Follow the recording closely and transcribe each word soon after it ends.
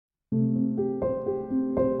Dare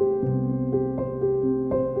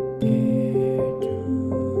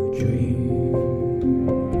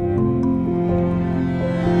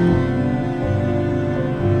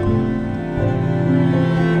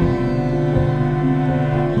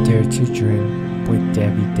to Dream with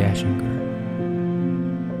Debbi Dachinger.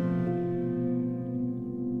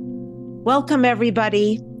 Welcome,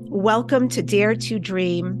 everybody. Welcome to Dare to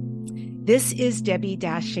Dream. This is Debbi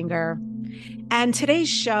Dachinger. And today's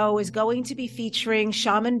show is going to be featuring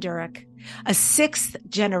Shaman Durek, a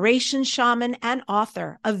sixth-generation shaman and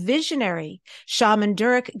author, a visionary. Shaman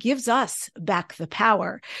Durek gives us back the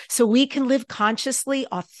power so we can live consciously,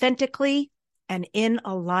 authentically, and in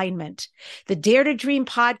alignment. The Dare to Dream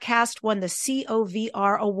podcast won the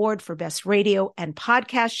COVR Award for Best Radio and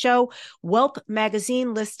Podcast Show. Welp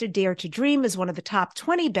magazine listed Dare to Dream as one of the top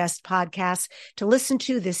 20 best podcasts to listen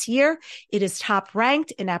to this year. It is top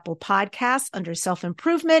ranked in Apple Podcasts under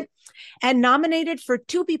self-improvement and nominated for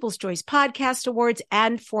 2 People's Choice Podcast Awards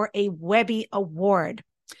and for a Webby Award.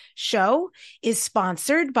 Show is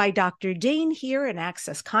sponsored by Dr. Dane here in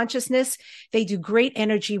Access Consciousness. They do great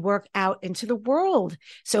energy work out into the world.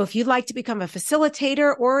 So if you'd like to become a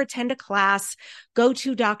facilitator or attend a class, go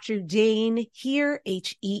to Dr. Dane here,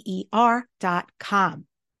 HEER.com.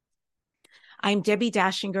 I'm Debbi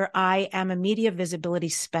Dachinger. I am a media visibility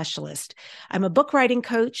specialist. I'm a book writing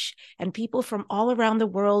coach, and people from all around the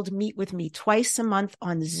world meet with me twice a month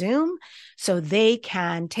on Zoom so they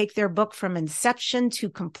can take their book from inception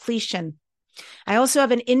to completion. I also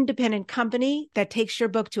have an independent company that takes your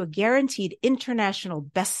book to a guaranteed international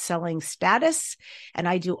best-selling status, and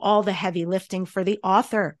I do all the heavy lifting for the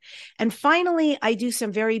author. And finally, I do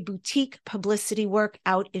some very boutique publicity work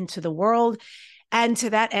out into the world. And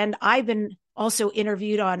to that end, I've been also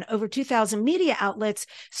interviewed on over 2,000 media outlets.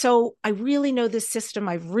 So I really know this system.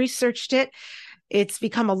 I've researched it. It's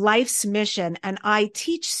become a life's mission. And I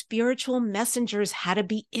teach spiritual messengers how to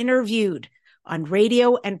be interviewed on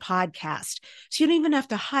radio and podcast. So you don't even have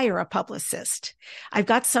to hire a publicist. I've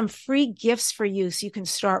got some free gifts for you so you can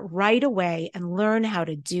start right away and learn how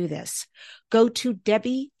to do this. Go to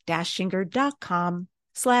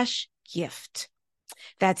DebbiDachinger.com/gift.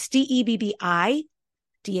 That's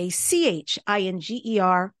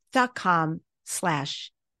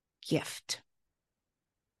DebbiDachinger.com/gift.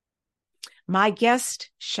 My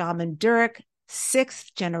guest, Shaman Durek,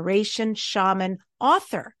 sixth generation shaman,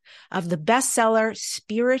 author of the bestseller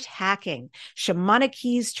Spirit Hacking, Shamanic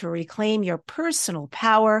Keys to Reclaim Your Personal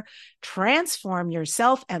Power, Transform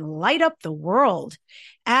Yourself, and Light Up the World.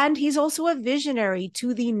 And he's also a visionary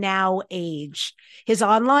to the now age. His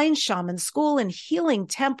online shaman school and healing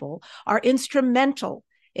temple are instrumental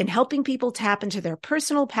in helping people tap into their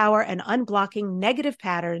personal power and unblocking negative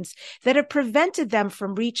patterns that have prevented them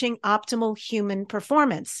from reaching optimal human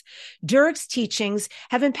performance. Durek's teachings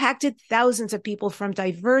have impacted thousands of people, from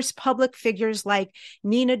diverse public figures like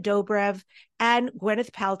Nina Dobrev and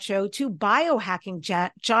Gwyneth Paltrow to biohacking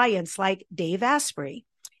giants like Dave Asprey.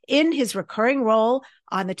 In his recurring role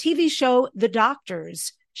on the TV show The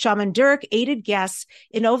Doctors, Shaman Durek aided guests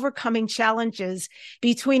in overcoming challenges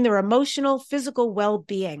between their emotional, physical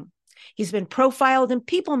well-being. He's been profiled in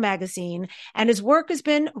People magazine, and his work has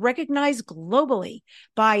been recognized globally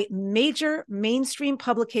by major mainstream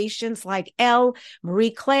publications like Elle,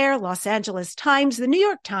 Marie Claire, Los Angeles Times, The New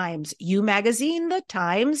York Times, You Magazine, The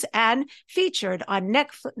Times, and featured on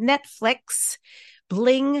Netflix,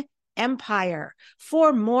 Bling Empire.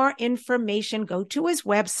 For more information, go to his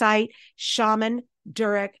website,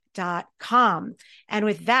 ShamanDurek.com. And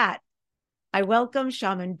with that, I welcome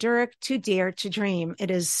Shaman Durek to Dare to Dream. It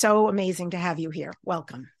is so amazing to have you here.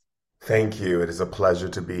 Welcome. Thank you. It is a pleasure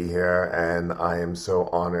to be here, and I am so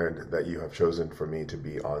honored that you have chosen for me to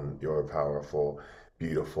be on your powerful,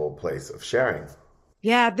 beautiful place of sharing.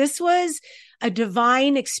 Yeah, this was a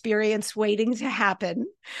divine experience waiting to happen.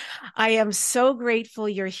 I am so grateful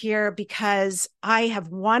you're here because I have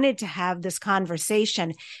wanted to have this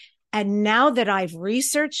conversation. And now that I've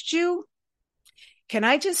researched you, can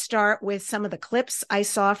I just start with some of the clips I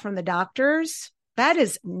saw from the doctors? That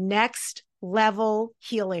is next level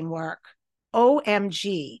healing work.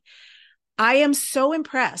 OMG. I am so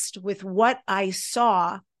impressed with what I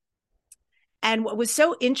saw. And what was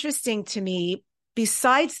so interesting to me,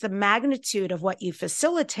 besides the magnitude of what you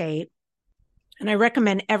facilitate, and I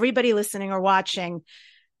recommend everybody listening or watching,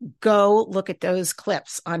 go look at those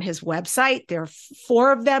clips on his website. There are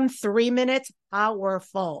 4 of them, 3 minutes,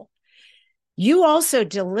 powerful. You also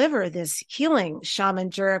deliver this healing, Shaman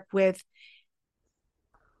Durek,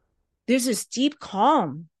 there's this deep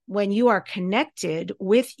calm when you are connected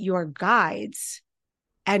with your guides,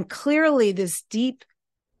 and clearly this deep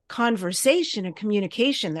conversation and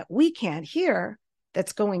communication that we can't hear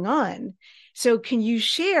that's going on. So can you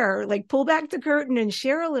share, like pull back the curtain and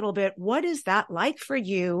share a little bit, what is that like for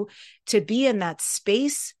you to be in that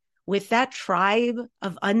space with that tribe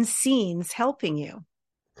of unseens helping you?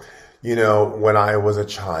 You know, when I was a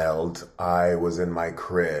child, I was in my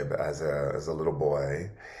crib as a little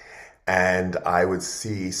boy, and I would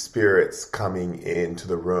see spirits coming into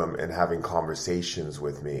the room and having conversations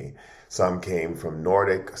with me. Some came from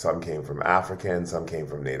Nordic, some came from African, some came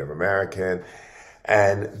from Native American.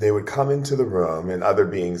 And they would come into the room, and other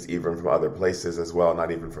beings even from other places as well,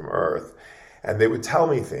 not even from Earth. And they would tell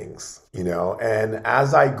me things, you know. And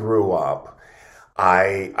as I grew up,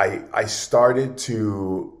 I started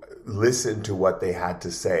to listen to what they had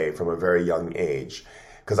to say from a very young age.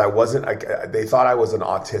 Because they thought I was an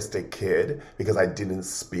autistic kid because I didn't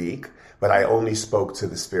speak, but I only spoke to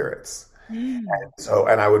the spirits. And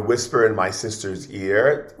I would whisper in my sister's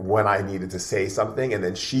ear when I needed to say something, and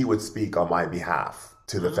then she would speak on my behalf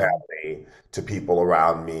to the family, to people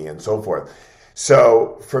around me, and so forth.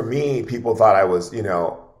 So for me, people thought I was, you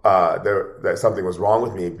know, that something was wrong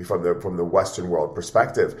with me from the Western world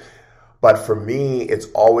perspective. But for me, it's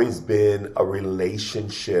always been a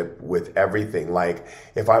relationship with everything. Like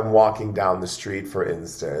if I'm walking down the street, for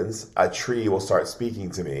instance, a tree will start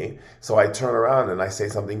speaking to me. So I turn around and I say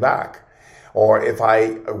something back. Or if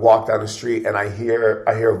I walk down the street and I hear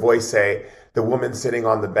a voice say, the woman sitting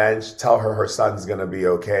on the bench, tell her son's going to be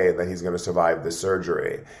okay and that he's going to survive the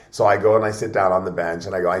surgery. So I go and I sit down on the bench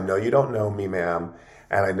and I go, I know you don't know me, ma'am.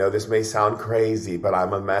 And I know this may sound crazy, but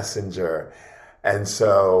I'm a messenger. And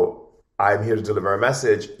so I'm here to deliver a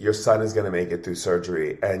message. Your son is going to make it through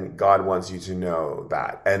surgery, and God wants you to know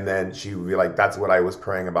that. And then she would be like, that's what I was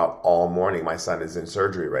praying about all morning. My son is in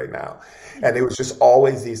surgery right now. And it was just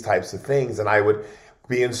always these types of things. And I would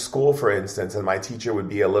be in school, for instance, and my teacher would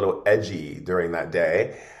be a little edgy during that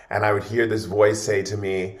day. And I would hear this voice say to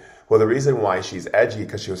me, well, the reason why she's edgy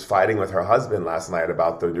because she was fighting with her husband last night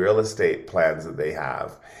about the real estate plans that they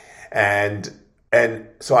have. And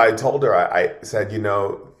so I told her, I said, you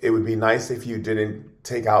know, it would be nice if you didn't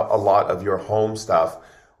take out a lot of your home stuff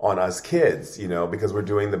on us kids, you know, because we're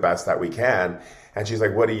doing the best that we can. And she's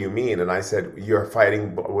like, what do you mean? And I said, you're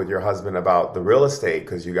fighting with your husband about the real estate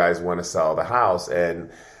because you guys want to sell the house. And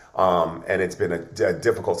it's been a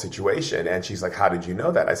difficult situation. And she's like, how did you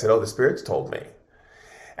know that? I said, oh, the spirits told me.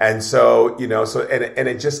 And so, you know, and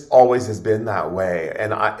it just always has been that way.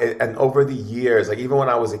 And over the years, like even when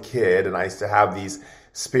I was a kid and I used to have these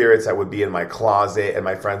spirits that would be in my closet and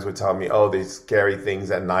my friends would tell me, oh, these scary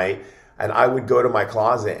things at night. And I would go to my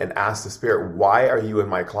closet and ask the spirit, why are you in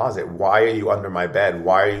my closet? Why are you under my bed?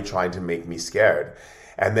 Why are you trying to make me scared?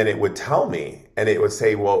 And then it would tell me, and it would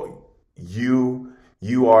say, well, you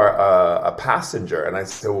are a passenger. And I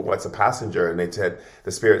said, well, what's a passenger? And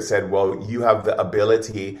the spirit said, well, you have the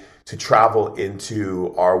ability to travel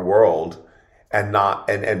into our world and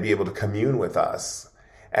be able to commune with us.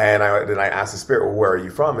 And then I asked the spirit, well, where are you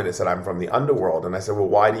from? And it said, I'm from the underworld. And I said, well,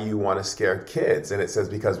 why do you want to scare kids? And it says,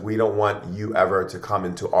 because we don't want you ever to come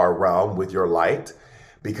into our realm with your light,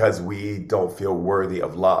 because we don't feel worthy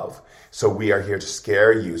of love. So we are here to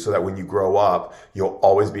scare you so that when you grow up, you'll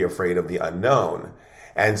always be afraid of the unknown.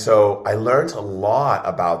 And so I learned a lot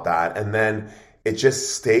about that. And then it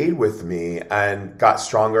just stayed with me and got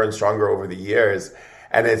stronger and stronger over the years.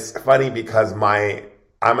 And it's funny because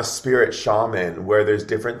I'm a spirit shaman, where there's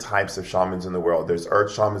different types of shamans in the world. There's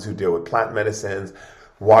earth shamans who deal with plant medicines,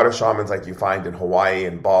 water shamans like you find in Hawaii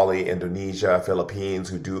and Bali, Indonesia, Philippines,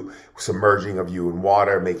 who do submerging of you in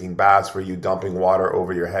water, making baths for you, dumping water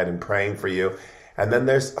over your head and praying for you. And then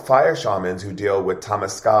there's fire shamans who deal with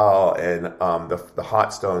Temazcal and the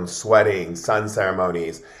hot stones, sweating, sun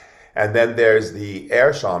ceremonies. And then there's the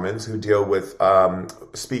air shamans who deal with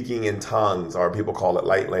speaking in tongues, or people call it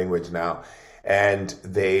light language now. And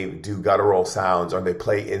they do guttural sounds, or they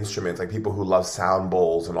play instruments, like people who love sound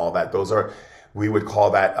bowls and all that. We would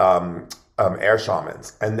call that air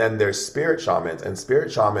shamans. And then there's spirit shamans, and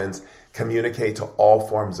spirit shamans communicate to all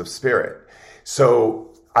forms of spirit. So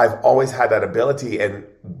I've always had that ability, and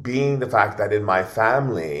being the fact that in my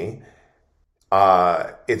family,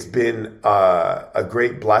 it's been a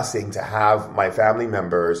great blessing to have my family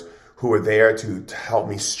members who are there to help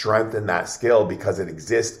me strengthen that skill, because it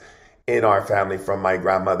exists in our family from my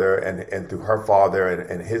grandmother and through her father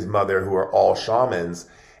and his mother, who are all shamans.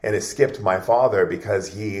 And it skipped my father because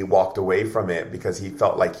he walked away from it because he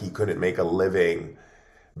felt like he couldn't make a living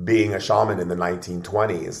being a shaman in the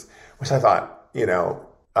 1920s, which I thought,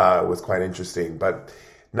 was quite interesting. But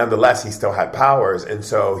nonetheless, he still had powers. And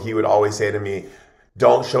so he would always say to me,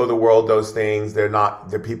 don't show the world those things. They're not,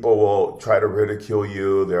 the people will try to ridicule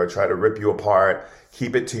you. They'll try to rip you apart.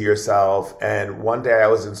 Keep it to yourself. And one day I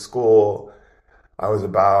was in school. I was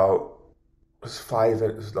about it was five,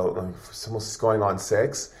 it was almost going on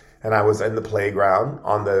six. And I was in the playground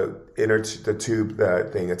on the the tube, the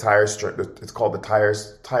thing, a tire, it's called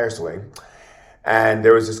the tire swing. And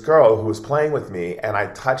there was this girl who was playing with me, and I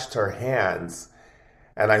touched her hands,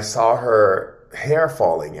 and I saw her hair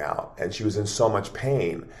falling out, and she was in so much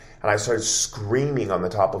pain. And I started screaming on the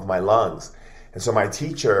top of my lungs. And so my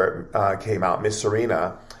teacher came out, Miss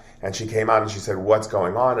Serena, and she came out and she said, "What's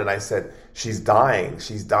going on?" And I said, "She's dying.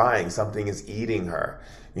 She's dying. Something is eating her,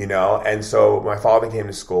 you know?" And so my father came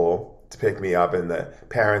to school to pick me up, and the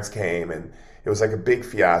parents came, and it was like a big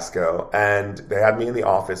fiasco. And they had me in the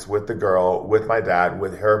office with the girl, with my dad,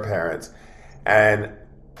 with her parents. And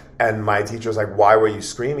my teacher was like, "Why were you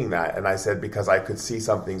screaming that?" And I said, "Because I could see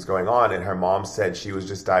something's going on." And her mom said she was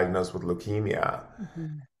just diagnosed with leukemia. Mm-hmm.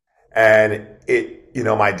 And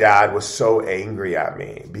my dad was so angry at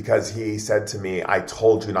me because he said to me, "I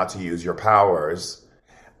told you not to use your powers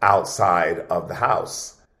outside of the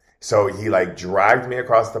house." So he like dragged me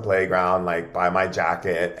across the playground, like by my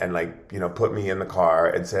jacket, and put me in the car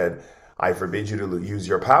and said, "I forbid you to use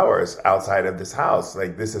your powers outside of this house.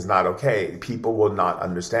 Like, this is not okay. People will not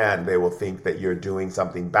understand. They will think that you're doing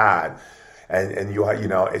something bad. And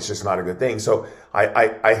it's just not a good thing." So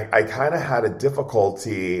I kind of had a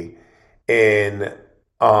difficulty in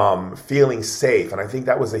feeling safe. And I think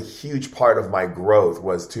that was a huge part of my growth,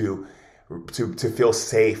 was to feel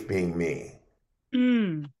safe being me.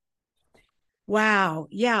 Mm. Wow.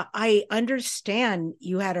 Yeah, I understand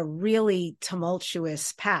you had a really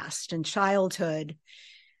tumultuous past and childhood,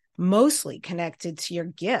 mostly connected to your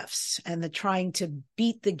gifts and the trying to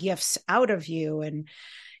beat the gifts out of you and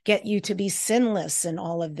get you to be sinless and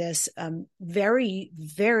all of this. Very,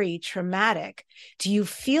 very traumatic. Do you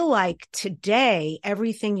feel like today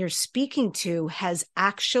everything you're speaking to has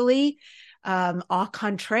actually, au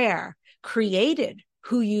contraire, created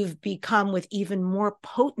who you've become with even more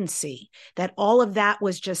potency, that all of that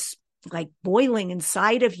was just like boiling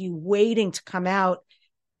inside of you, waiting to come out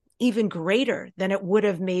even greater than it would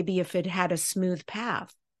have maybe if it had a smooth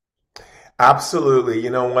path? Absolutely.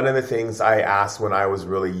 One of the things I asked when I was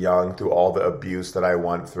really young, through all the abuse that I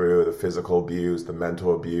went through, the physical abuse, the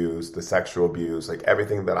mental abuse, the sexual abuse, like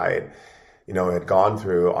everything that I had gone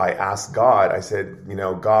through, I asked God, I said,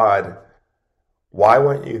 "God, why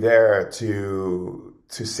weren't you there to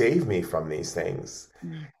save me from these things?"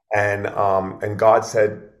 Mm. And God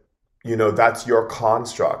said, "That's your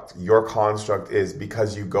construct. Your construct is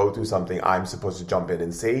because you go through something, I'm supposed to jump in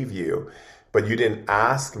and save you. But you didn't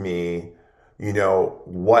ask me,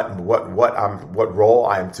 what role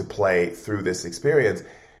I'm to play through this experience.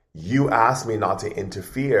 You asked me not to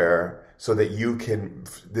interfere so that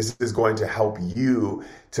this is going to help you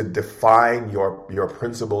to define your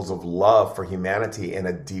principles of love for humanity in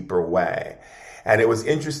a deeper way." And it was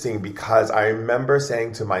interesting because I remember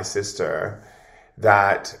saying to my sister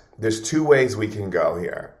that there's two ways we can go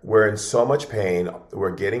here. We're in so much pain.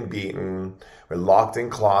 We're getting beaten. We're locked in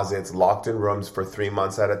closets, locked in rooms for 3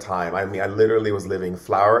 months at a time. I mean, I literally was living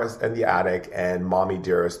flowers in the attic and mommy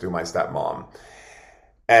dearest through my stepmom.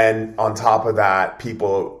 And on top of that,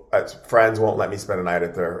 friends won't let me spend a night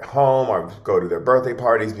at their home or go to their birthday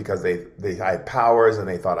parties because they had powers and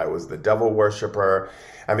they thought I was the devil worshiper.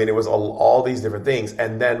 I mean, it was all these different things.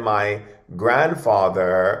 And then my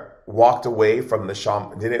grandfather walked away from the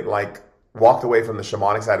shamanic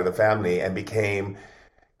side of the family and became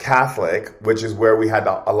Catholic, which is where we had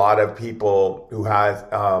a lot of people who had,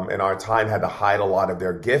 in our time, had to hide a lot of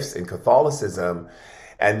their gifts in Catholicism.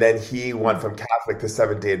 And then he went from Catholic to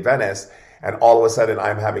Seventh-day Adventist. And all of a sudden,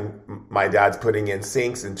 my dad's putting in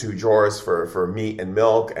sinks and 2 drawers for meat and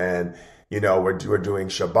milk. And, we're doing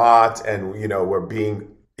Shabbat, and, we're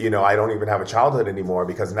being, I don't even have a childhood anymore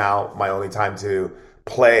because now my only time to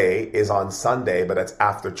play is on Sunday, but it's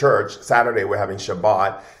after church. Saturday, we're having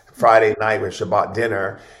Shabbat. Friday night, we have Shabbat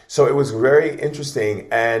dinner. So it was very interesting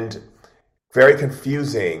and very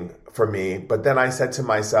confusing for me. But then I said to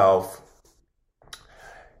myself,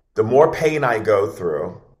 the more pain I go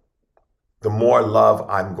through, the more love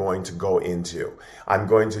I'm going to go into. I'm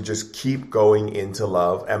going to just keep going into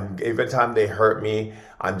love. And every time they hurt me,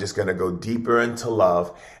 I'm just going to go deeper into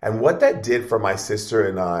love. And what that did for my sister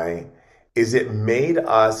and I is it made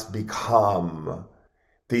us become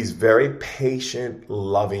these very patient,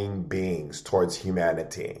 loving beings towards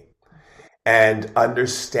humanity. And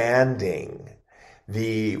understanding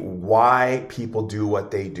the why people do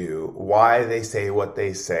what they do, why they say what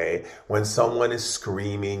they say, when someone is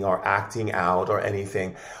screaming or acting out or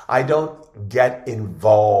anything. I don't get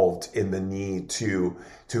involved in the need to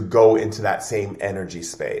go into that same energy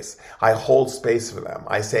space. I hold space for them.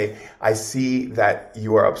 I say, I see that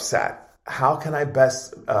you are upset. How can I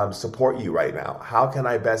best support you right now? How can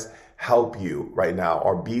I best help you right now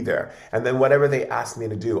or be there? And then whatever they ask me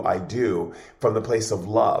to do, I do from the place of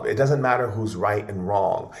love. It doesn't matter who's right and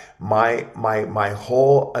wrong. My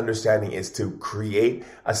whole understanding is to create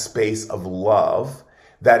a space of love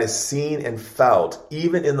that is seen and felt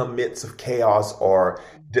even in the midst of chaos or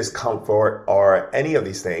discomfort or any of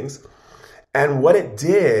these things. And what it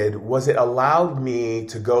did was it allowed me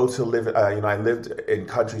to go to live, I lived in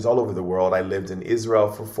countries all over the world. I lived in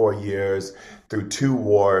Israel for 4 years through 2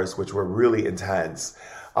 wars, which were really intense.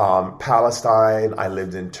 Palestine, I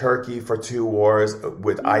lived in Turkey for 2 wars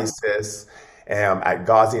with ISIS. At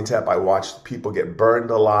Gaziantep, I watched people get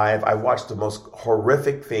burned alive. I watched the most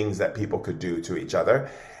horrific things that people could do to each other.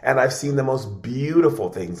 And I've seen the most beautiful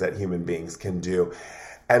things that human beings can do.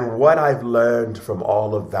 And what I've learned from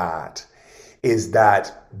all of that is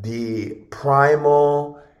that the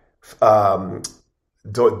primal,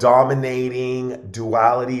 dominating,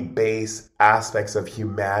 duality-based aspects of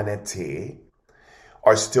humanity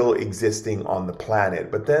are still existing on the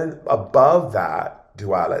planet. But then above that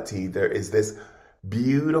duality, there is this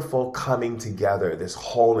beautiful coming together, this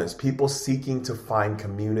wholeness, people seeking to find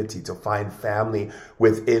community, to find family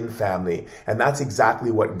within family. And that's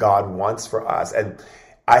exactly what God wants for us. And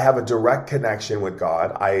I have a direct connection with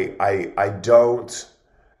God. I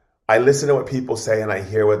listen to what people say and I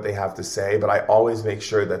hear what they have to say, but I always make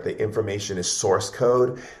sure that the information is source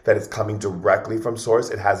code, that it's coming directly from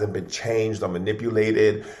source. It hasn't been changed or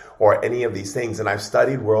manipulated or any of these things. And I've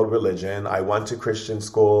studied world religion. I went to Christian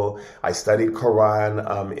school. I studied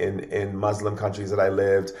Quran in Muslim countries that I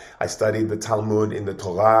lived. I studied the Talmud in the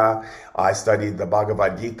Torah. I studied the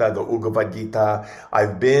Bhagavad Gita, the Ugavad Gita.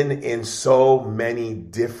 I've been in so many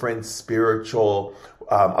different spiritual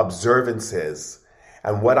observances.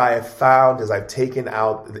 And what I have found is I've taken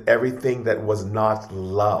out everything that was not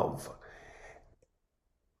love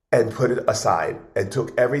and put it aside and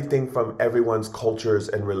took everything from everyone's cultures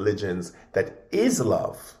and religions that is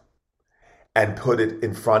love and put it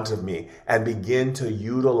in front of me and begin to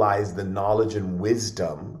utilize the knowledge and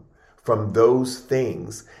wisdom from those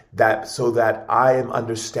things so that I am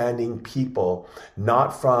understanding people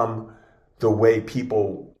not from the way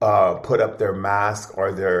people put up their mask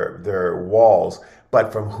or their walls,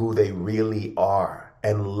 but from who they really are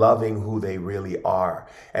and loving who they really are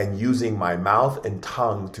and using my mouth and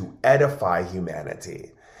tongue to edify humanity,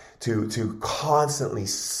 to constantly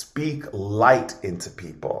speak light into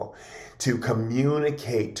people, to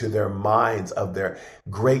communicate to their minds of their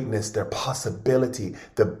greatness, their possibility,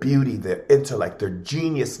 the beauty, their intellect, their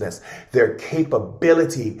geniusness, their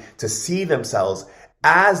capability to see themselves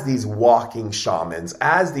as these walking shamans,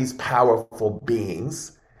 as these powerful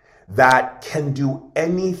beings that can do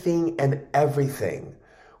anything and everything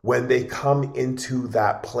when they come into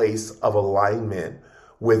that place of alignment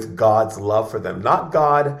with God's love for them. Not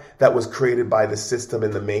God that was created by the system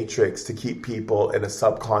in the matrix to keep people in a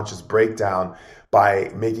subconscious breakdown by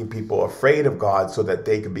making people afraid of God so that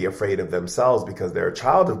they could be afraid of themselves because they're a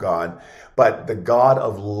child of God, but the God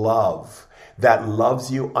of love that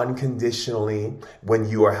loves you unconditionally when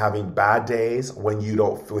you are having bad days, when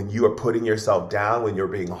you are putting yourself down, when you're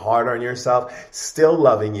being hard on yourself, still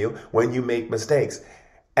loving you when you make mistakes.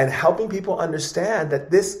 And helping people understand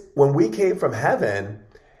that when we came from heaven,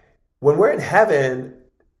 when we're in heaven,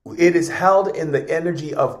 it is held in the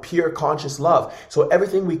energy of pure conscious love. So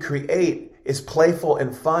everything we create is playful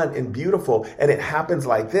and fun and beautiful, and it happens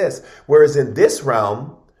like this. Whereas in this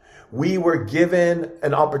realm, we were given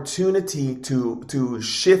an opportunity to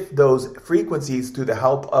shift those frequencies through the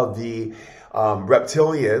help of the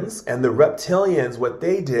reptilians. And the reptilians, what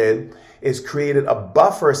they did is created a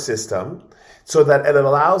buffer system so that it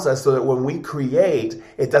allows us, so that when we create,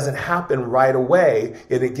 it doesn't happen right away,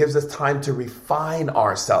 and it gives us time to refine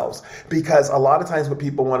ourselves. Because a lot of times what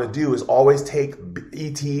people want to do is always take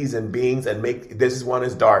ETs and beings and make this one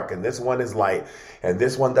is dark and this one is light and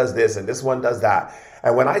this one does this and this one does that.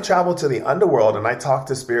 And when I travel to the underworld and I talk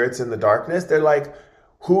to spirits in the darkness, they're like,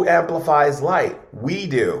 who amplifies light? We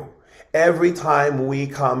do. Every time we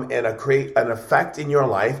come and create an effect in your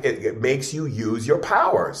life, it makes you use your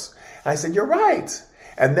powers. And I said, you're right.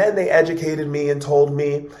 And then they educated me and told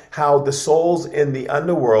me how the souls in the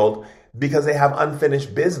underworld, because they have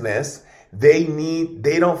unfinished business, they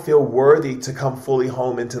don't feel worthy to come fully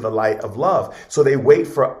home into the light of love. So they wait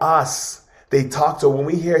for us They talk to, when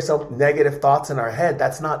we hear some negative thoughts in our head,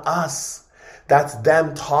 that's not us. That's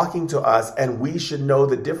them talking to us, and we should know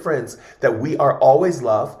the difference that we are always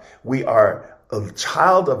love. We are a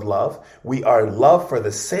child of love. We are love for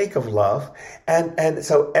the sake of love. And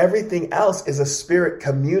so everything else is a spirit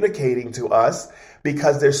communicating to us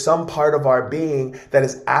because there's some part of our being that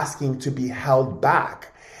is asking to be held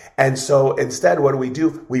back. And so instead, what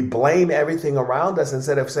do? We blame everything around us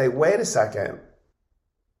instead of say, wait a second.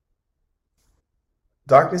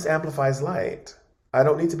 Darkness amplifies light. I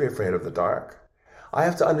don't need to be afraid of the dark. I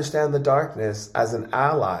have to understand the darkness as an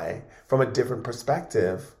ally from a different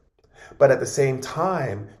perspective, but at the same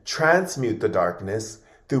time, transmute the darkness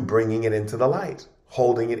through bringing it into the light,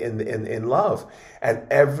 holding it in love. And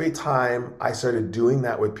every time I started doing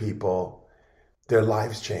that with people, their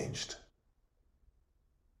lives changed.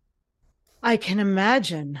 I can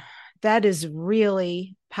imagine. That is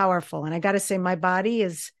really powerful. And I got to say, my body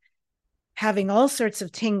is having all sorts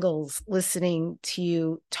of tingles listening to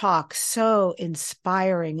you talk. So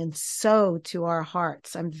inspiring and so to our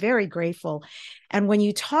hearts. I'm very grateful. And when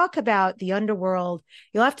you talk about the underworld,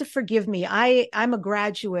 you'll have to forgive me. I'm a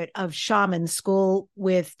graduate of shaman school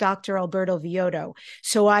with Dr. Alberto Villoldo.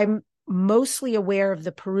 So I'm mostly aware of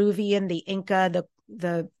the Peruvian, the Inca,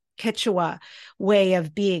 the Quechua way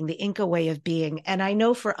of being, the Inca way of being. And I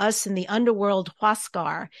know for us in the underworld,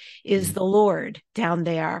 Huascar is the Lord down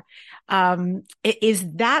there. Is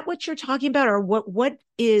that what you're talking about? Or what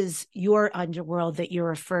is your underworld that you're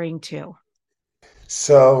referring to?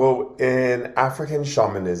 So in African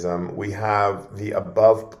shamanism, we have the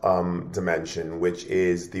above dimension, which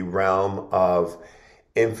is the realm of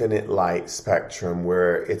infinite light spectrum,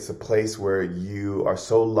 where it's a place where you are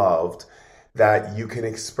so loved that you can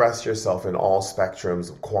express yourself in all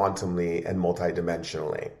spectrums quantumly and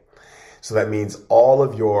multidimensionally. So that means all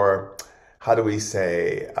of your,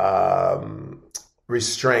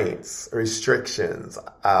 restrictions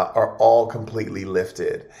are all completely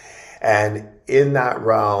lifted. And in that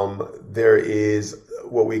realm, there is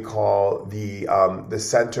what we call the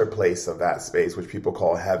center place of that space, which people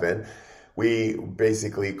call heaven. We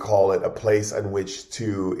basically call it a place in which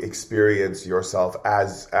to experience yourself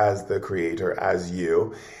as the creator, as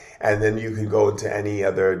you. And then you can go into any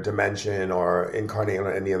other dimension or incarnate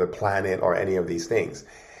on any other planet or any of these things.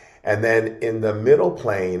 And then in the middle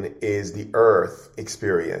plane is the earth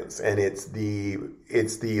experience. And it's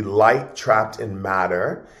the light trapped in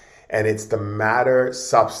matter. And it's the matter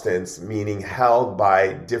substance, meaning held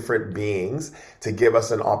by different beings to give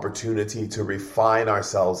us an opportunity to refine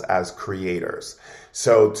ourselves as creators.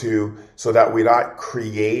 So that we're not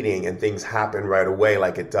creating and things happen right away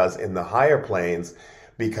like it does in the higher planes,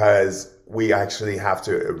 because we actually have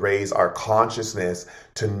to raise our consciousness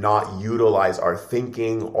to not utilize our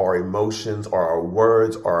thinking or emotions or our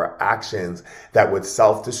words or our actions that would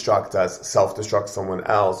self-destruct us, self-destruct someone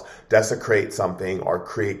else, desecrate something, or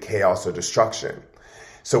create chaos or destruction.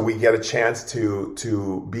 So we get a chance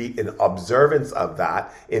to be in observance of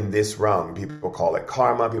that in this realm. People call it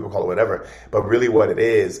karma, people call it whatever. But really what it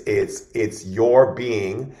is, it's your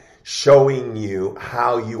being showing you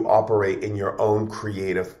how you operate in your own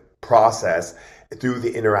creative process through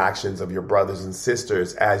the interactions of your brothers and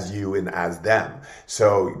sisters as you and as them.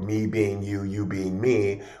 So me being you, you being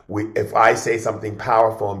me, if I say something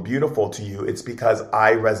powerful and beautiful to you, it's because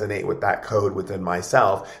I resonate with that code within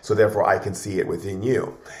myself, so therefore I can see it within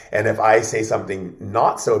you. And if I say something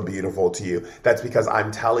not so beautiful to you, that's because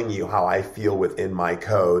I'm telling you how I feel within my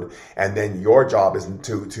code, and then your job is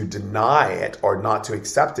to deny it or not to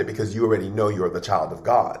accept it because you already know you're the child of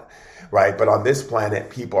God. Right? But on this planet,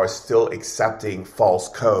 people are still accepting false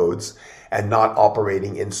codes and not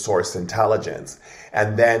operating in source intelligence.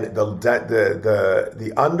 And then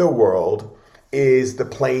the underworld is the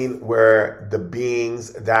plane where the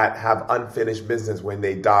beings that have unfinished business, when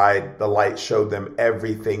they died, the light showed them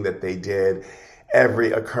everything that they did,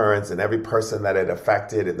 every occurrence and every person that it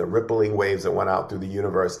affected, and the rippling waves that went out through the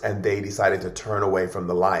universe, and they decided to turn away from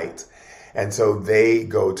the light. And so they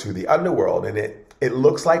go to the underworld, and it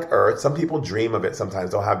looks like Earth. Some people dream of it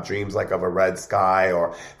sometimes. They'll have dreams like of a red sky,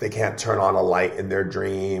 or they can't turn on a light in their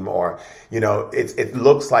dream, or, it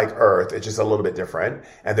looks like Earth. It's just a little bit different.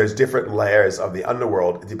 And there's different layers of the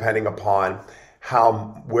underworld depending upon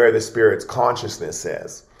where the spirit's consciousness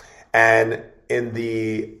is. And in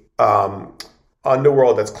the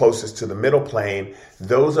underworld that's closest to the middle plane,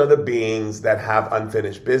 those are the beings that have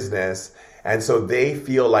unfinished business. And so they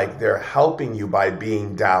feel like they're helping you by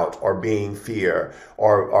being doubt or being fear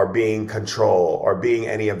or being control or being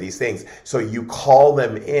any of these things. So you call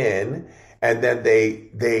them in And then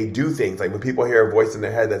they do things like when people hear a voice in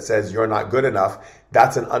their head that says you're not good enough,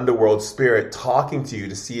 that's an underworld spirit talking to you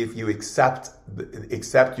to see if you accept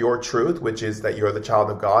your truth, which is that you're the child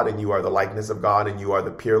of God and you are the likeness of God and you are the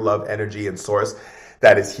pure love energy and source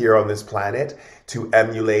that is here on this planet, to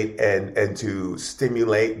emulate and to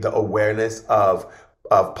stimulate the awareness of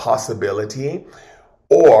possibility.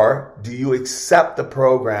 Or do you accept the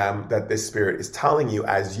program that this spirit is telling you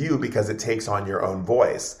as you, because it takes on your own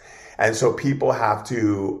voice? And so people have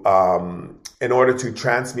to, in order to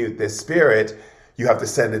transmute this spirit, you have to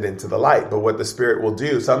send it into the light. But what the spirit will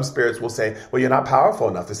do, some spirits will say, well, you're not powerful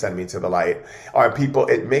enough to send me to the light. Or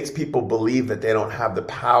it makes people believe that they don't have the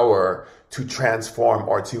power to transform,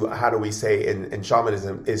 or to, how do we say in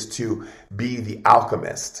shamanism, is to be the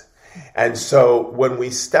alchemist. And so when we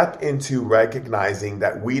step into recognizing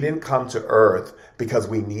that we didn't come to earth because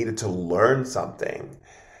we needed to learn something.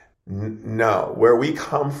 No, where we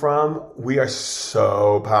come from, we are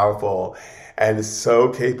so powerful and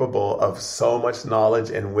so capable of so much knowledge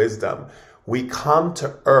and wisdom. We come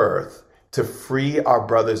to earth to free our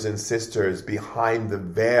brothers and sisters behind the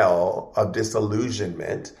veil of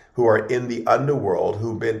disillusionment, who are in the underworld,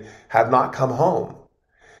 have not come home.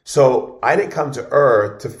 So I didn't come to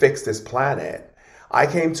earth to fix this planet. I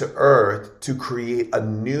came to earth to create a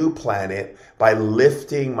new planet by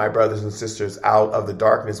lifting my brothers and sisters out of the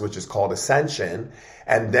darkness, which is called ascension,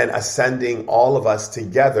 and then ascending all of us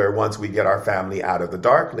together once we get our family out of the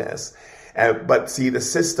darkness. But see, the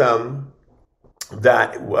system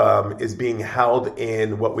that is being held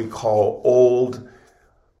in what we call old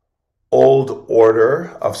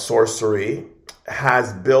order of sorcery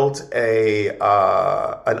has built an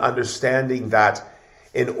understanding that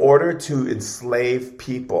in order to enslave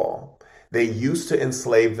people, they used to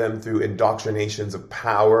enslave them through indoctrinations of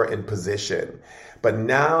power and position. But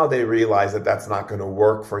now they realize that that's not going to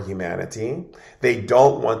work for humanity. They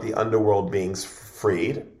don't want the underworld beings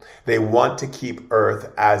freed. They want to keep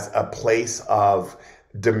Earth as a place of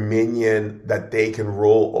dominion that they can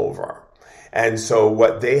rule over. And so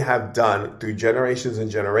what they have done through generations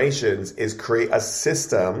and generations is create a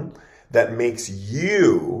system that makes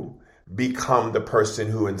you become the person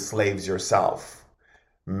who enslaves yourself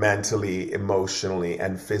mentally, emotionally,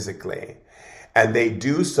 and physically. And they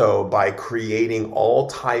do so by creating all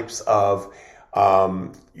types of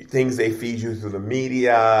things they feed you through the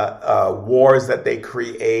media, wars that they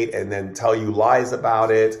create and then tell you lies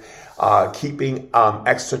about it, keeping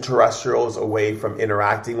extraterrestrials away from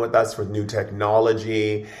interacting with us for new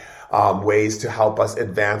technology, ways to help us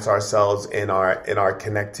advance ourselves in our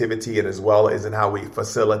connectivity, and as well as in how we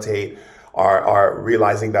facilitate our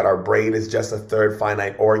realizing that our brain is just a third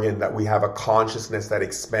finite organ, that we have a consciousness that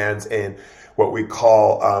expands in what we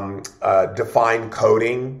call defined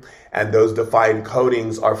coding. And those defined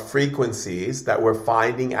codings are frequencies that we're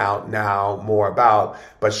finding out now more about.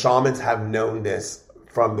 But shamans have known this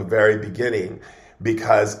from the very beginning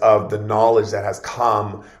because of the knowledge that has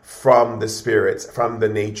come from the spirits, from the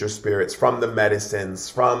nature spirits, from the medicines,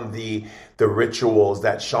 from the rituals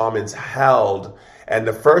that shamans held. And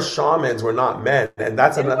the first shamans were not men. And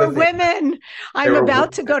that's another thing. Women. I'm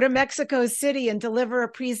about to go to Mexico City and deliver a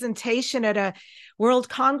presentation at a World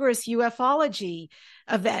Congress ufology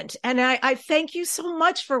event. And I thank you so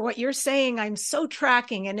much for what you're saying. I'm so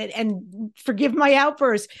tracking, and forgive my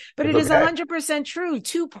outburst, but it is 100% true.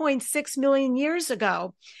 2.6 million years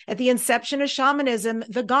ago, at the inception of shamanism,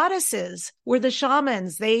 the goddesses were the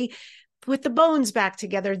shamans. They put the bones back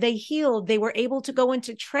together. They healed. They were able to go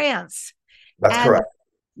into trance. That's correct.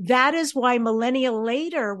 That is why millennia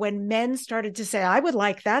later, when men started to say, I would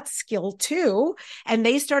like that skill too, and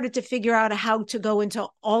they started to figure out how to go into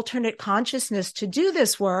alternate consciousness to do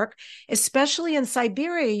this work, especially in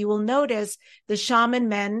Siberia, you will notice the shaman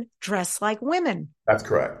men dress like women. That's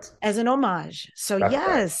correct. As an homage. So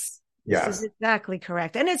yes, this is exactly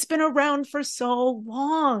correct. And it's been around for so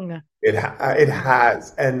long. It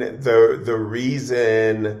has. And the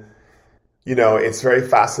reason... it's very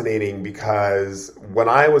fascinating because when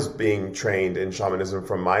I was being trained in shamanism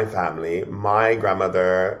from my family, my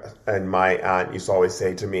grandmother and my aunt used to always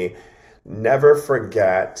say to me, never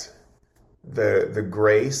forget the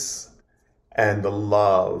grace and the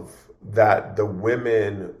love that the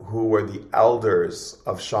women who were the elders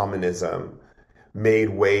of shamanism made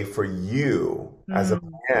way for you as a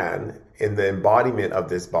man in the embodiment of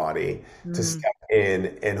this body to step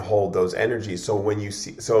in and hold those energies.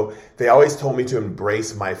 So they always told me to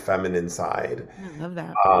embrace my feminine side. I love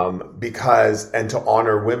that. And to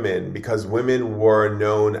honor women, because women were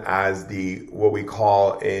known as what we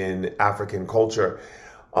call in African culture,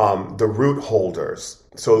 the root holders.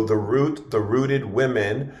 So the rooted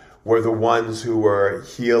women were the ones who were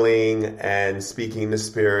healing and speaking the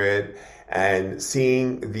spirit and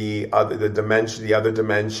seeing the other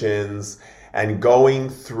dimensions and going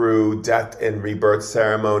through death and rebirth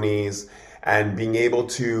ceremonies and being able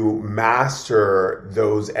to master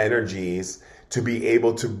those energies to be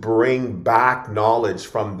able to bring back knowledge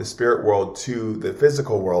from the spirit world to the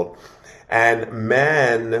physical world. And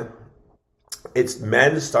men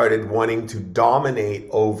started wanting to dominate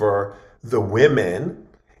over the women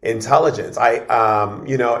intelligence.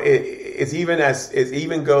 It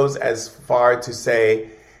even goes as far to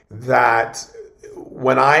say that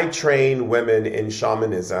when I train women in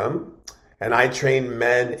shamanism and I train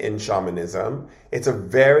men in shamanism, it's a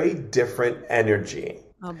very different energy.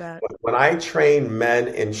 I'll bet. When I train men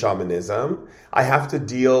in shamanism, I have to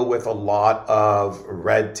deal with a lot of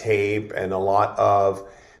red tape and a lot of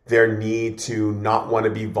their need to not want to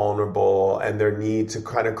be vulnerable and their need to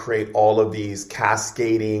kind of create all of these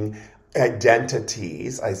cascading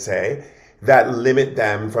identities, I say, that limit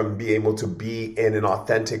them from being able to be in an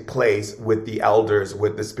authentic place with the elders,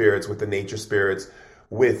 with the spirits, with the nature spirits,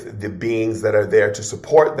 with the beings that are there to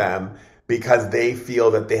support them, because they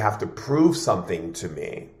feel that they have to prove something to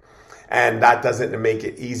me. And that doesn't make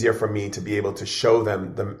it easier for me to be able to show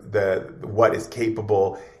them the what is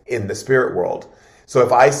capable in the spirit world. So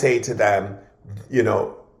if I say to them,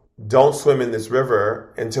 don't swim in this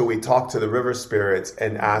river until we talk to the river spirits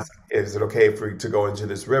and ask, is it okay for you to go into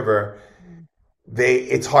this river?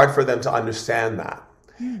 It's hard for them to understand that.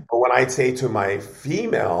 But when I say to my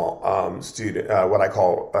female student, what I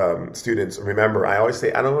call students, remember, I always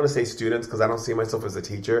say, I don't want to say students because I don't see myself as a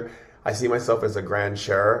teacher. I see myself as a grand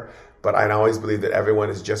sharer, but I always believe that everyone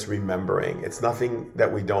is just remembering. It's nothing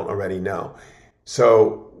that we don't already know.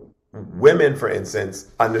 So women, for instance,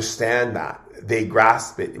 understand that. They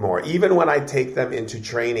grasp it more. Even when I take them into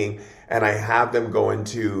training and I have them go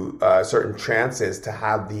into certain trances to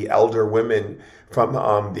have the elder women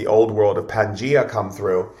from the old world of Pangea come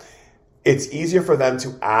through, it's easier for them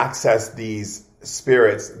to access these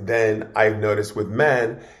spirits than I've noticed with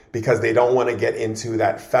men, because they don't want to get into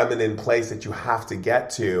that feminine place that you have to get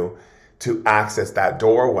to access that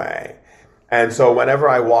doorway. And so whenever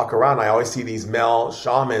I walk around, I always see these male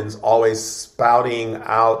shamans always spouting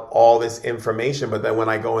out all this information. But then when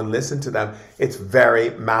I go and listen to them, it's very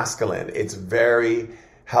masculine. It's very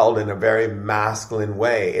held in a very masculine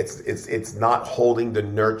way. It's not holding the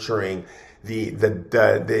nurturing,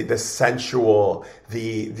 the sensual,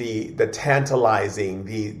 the tantalizing,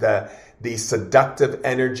 the seductive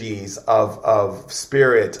energies of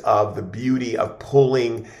spirit, of the beauty of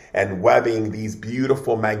pulling and webbing these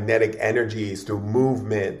beautiful magnetic energies through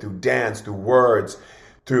movement, through dance, through words,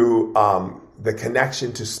 through the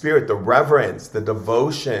connection to spirit, the reverence, the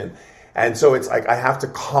devotion. And so it's like I have to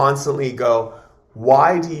constantly go,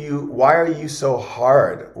 why are you so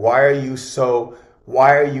hard? Why are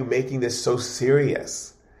you making this so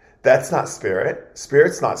serious? That's not spirit.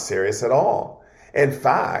 Spirit's not serious at all. In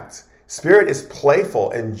fact, spirit is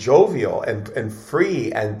playful and jovial and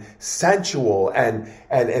free and sensual and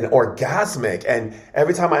orgasmic. And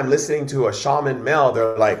every time I'm listening to a shaman male,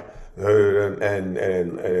 they're like, and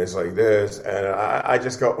it's like this. And I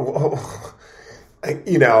just go, whoa. And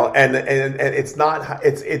it's not,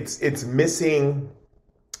 it's missing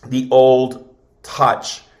the old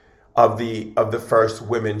touch of the first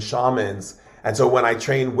women shamans. And so when I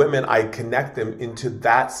train women, I connect them into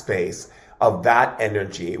that space of that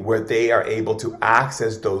energy where they are able to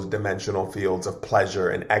access those dimensional fields of pleasure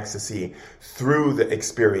and ecstasy through the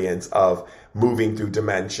experience of moving through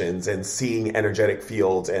dimensions and seeing energetic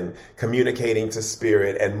fields and communicating to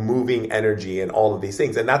spirit and moving energy and all of these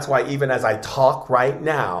things. And that's why even as I talk right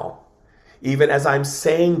now, even as I'm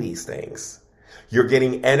saying these things, you're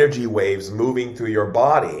getting energy waves moving through your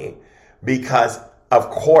body because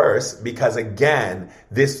again,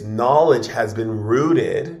 this knowledge has been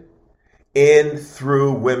rooted in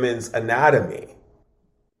through women's anatomy.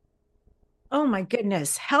 Oh my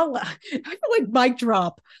goodness. Hell, I feel like mic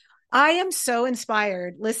drop. I am so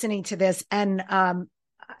inspired listening to this, and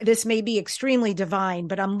this may be extremely divine,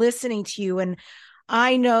 but I'm listening to you and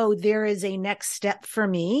I know there is a next step for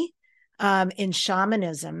me in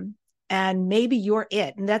shamanism, and maybe you're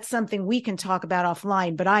it. And that's something we can talk about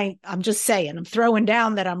offline, but I'm just saying, I'm throwing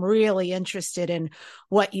down that I'm really interested in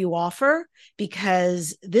what you offer,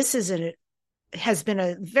 because this has been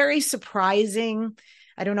a very surprising,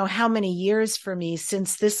 I don't know how many years for me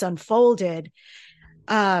since this unfolded.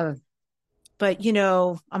 But but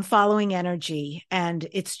I'm following energy and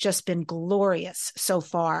it's just been glorious so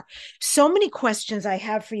far. So many questions I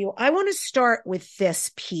have for you. I want to start with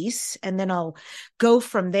this piece and then I'll go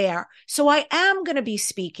from there. So I am going to be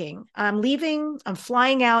speaking. I'm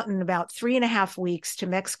flying out in about 3.5 weeks to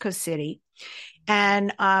Mexico City.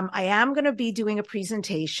 And I am going to be doing a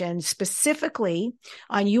presentation specifically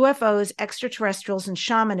on UFOs, extraterrestrials, and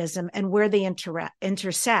shamanism and where they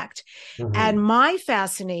intersect. Mm-hmm. And my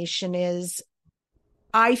fascination is,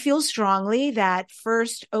 I feel strongly that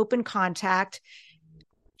first open contact,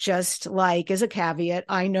 just like as a caveat,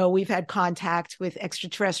 I know we've had contact with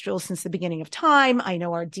extraterrestrials since the beginning of time. I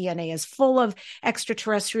know our DNA is full of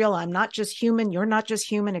extraterrestrial. I'm not just human. You're not just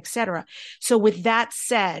human, etc. So with that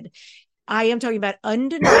said, I am talking about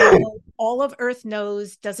undeniable. All of Earth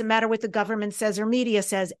knows, doesn't matter what the government says or media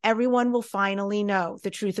says, everyone will finally know the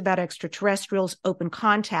truth about extraterrestrials, open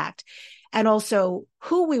contact, and also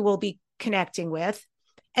who we will be connecting with,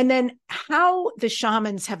 and then how the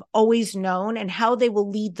shamans have always known and how they will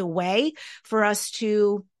lead the way for us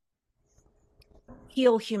to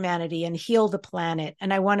heal humanity and heal the planet.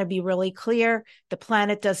 And I want to be really clear. The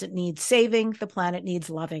planet doesn't need saving. The planet needs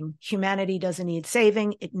loving. Humanity doesn't need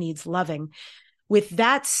saving. It needs loving. With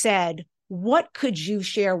that said, what could you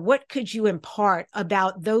share? What could you impart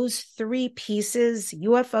about those three pieces,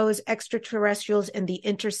 UFOs, extraterrestrials, and the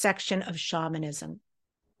intersection of shamanism?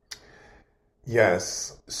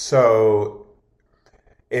 Yes. So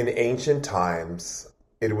in ancient times,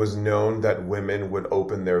 it was known that women would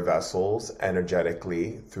open their vessels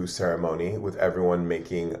energetically through ceremony, with everyone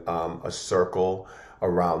making a circle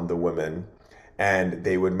around the women. And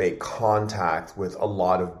they would make contact with a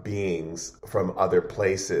lot of beings from other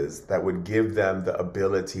places that would give them the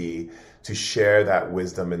ability to share that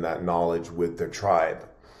wisdom and that knowledge with their tribe.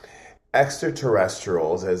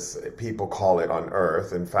 Extraterrestrials, as people call it on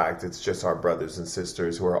Earth, in fact, it's just our brothers and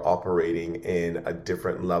sisters who are operating in a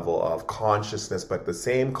different level of consciousness, but the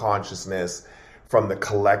same consciousness from the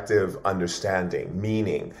collective understanding,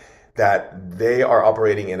 meaning that they are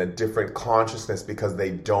operating in a different consciousness because they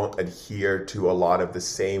don't adhere to a lot of the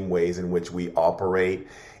same ways in which we operate,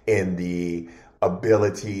 in the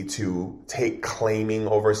ability to take claiming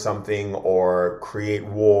over something or create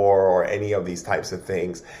war or any of these types of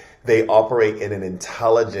things. They operate in an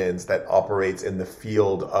intelligence that operates in the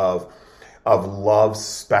field of love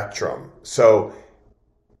spectrum. So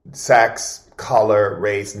sex, color,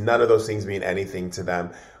 race, none of those things mean anything to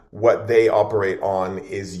them. What they operate on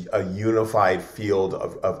is a unified field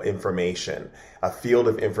of information, a field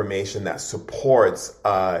of information that supports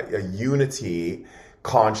a unity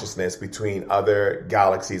consciousness between other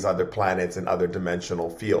galaxies, other planets, and other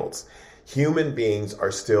dimensional fields. Human beings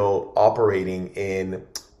are still operating in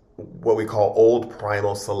what we call old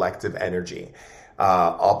primal selective energy,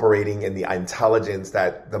 operating in the intelligence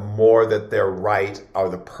that the more that they're right or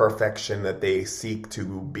the perfection that they seek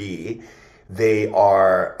to be, they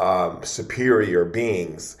are superior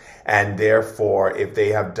beings. And therefore, if they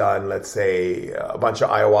have done, let's say, a bunch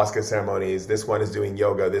of ayahuasca ceremonies, this one is doing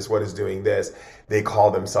yoga, this one is doing this, they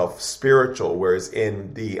call themselves spiritual. Whereas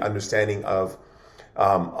in the understanding of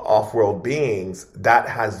off-world beings, that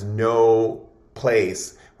has no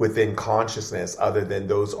place within consciousness other than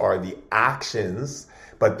those are the actions,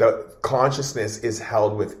 but the consciousness is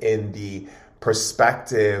held within the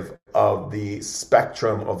perspective of the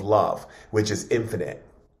spectrum of love, which is infinite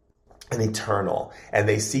and eternal. And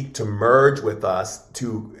they seek to merge with us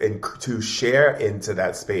to share into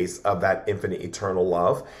that space of that infinite eternal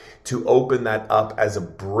love, to open that up as a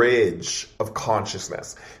bridge of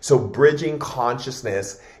consciousness. So bridging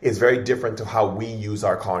consciousness is very different to how we use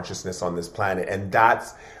our consciousness on this planet. And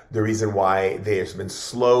that's the reason why they've been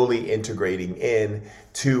slowly integrating in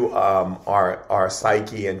to our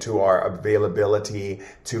psyche and to our availability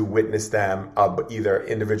to witness them either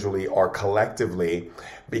individually or collectively,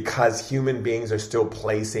 because human beings are still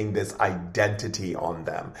placing this identity on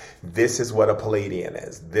them. This is what a Palladian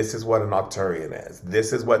is. This is what a Nocturian is.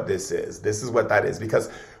 This is what this is. This is what that is. Because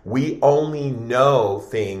we only know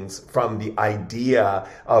things from the idea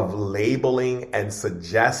of labeling and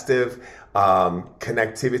suggestive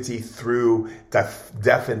connectivity through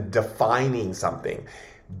defining something.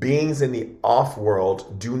 Beings in the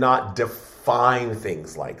off-world do not define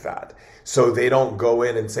things like that. So they don't go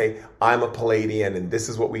in and say, I'm a Palladian and this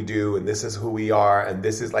is what we do and this is who we are and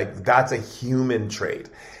this is like, that's a human trait.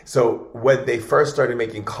 So when they first started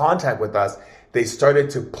making contact with us, they started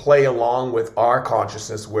to play along with our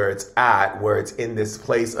consciousness where it's at, where it's in this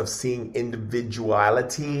place of seeing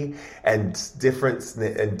individuality and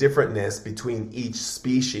differentness between each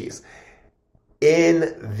species.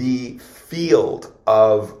 in the field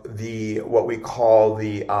of the what we call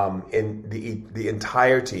the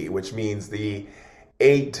entirety, which means the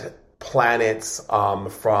 8 planets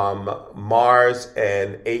from Mars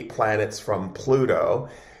and 8 planets from Pluto,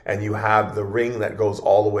 and you have the ring that goes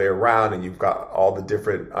all the way around, and you've got all the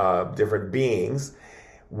different beings.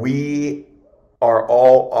 We are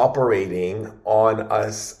all operating on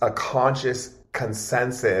a conscious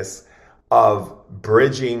consensus of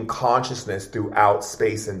bridging consciousness throughout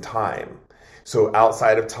space and time. So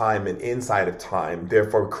outside of time and inside of time,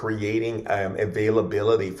 therefore creating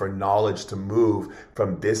availability for knowledge to move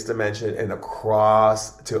from this dimension and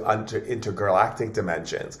across to intergalactic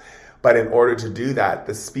dimensions. But in order to do that,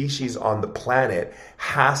 the species on the planet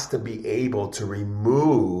has to be able to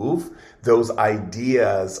remove those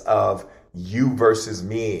ideas of you versus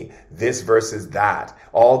me, this versus that.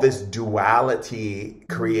 All this duality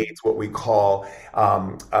creates what we call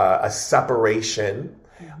a separation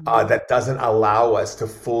that doesn't allow us to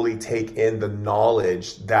fully take in the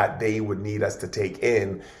knowledge that they would need us to take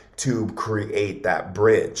in to create that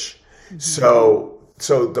bridge. So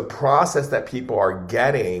the process that people are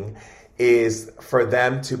getting is for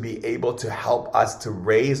them to be able to help us to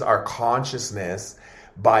raise our consciousness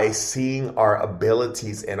by seeing our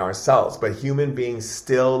abilities in ourselves. But human beings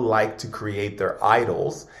still like to create their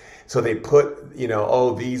idols. So they put,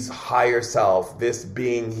 these higher self, this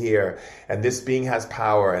being here, and this being has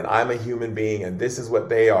power, and I'm a human being, and this is what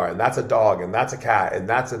they are, and that's a dog, and that's a cat, and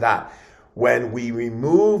that's a that. When we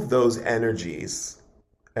remove those energies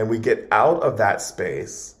and we get out of that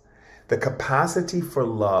space, the capacity for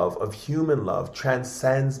love, of human love,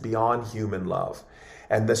 transcends beyond human love.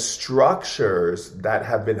 And the structures that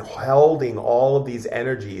have been holding all of these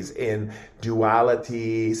energies in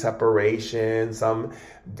duality, separation, some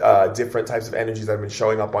different types of energies that have been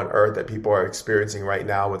showing up on Earth that people are experiencing right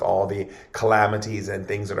now with all the calamities and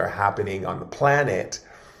things that are happening on the planet,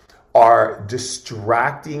 are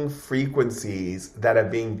distracting frequencies that are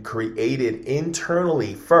being created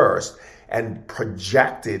internally first and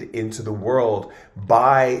projected into the world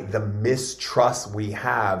by the mistrust we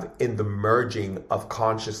have in the merging of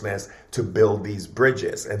consciousness to build these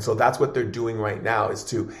bridges. And so that's what they're doing right now, is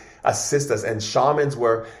to assist us. And shamans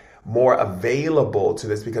were more available to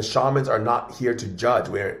this because shamans are not here to judge.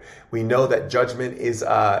 We know that judgment is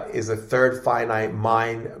a third finite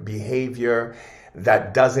mind behavior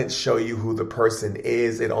that doesn't show you who the person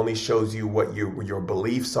is. It only shows you what your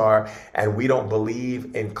beliefs are. And we don't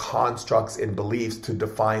believe in constructs and beliefs to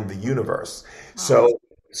define the universe. Wow.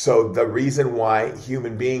 So the reason why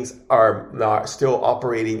human beings are not still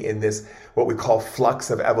operating in this, what we call flux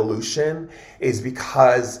of evolution, is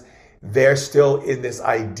because they're still in this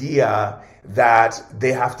idea that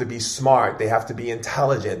they have to be smart, they have to be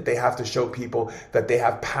intelligent, they have to show people that they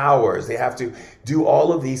have powers, they have to do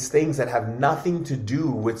all of these things that have nothing to do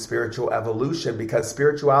with spiritual evolution, because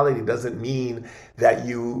spirituality doesn't mean that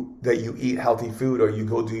you eat healthy food or you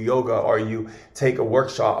go do yoga or you take a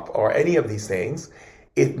workshop or any of these things.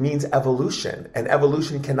 It means evolution, and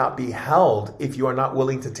evolution cannot be held if you are not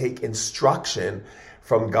willing to take instruction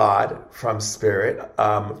from God, from spirit,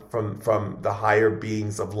 from the higher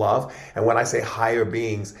beings of love. And when I say higher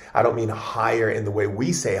beings, I don't mean higher in the way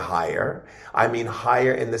we say higher. I mean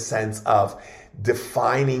higher in the sense of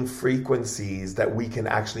defining frequencies that we can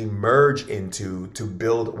actually merge into to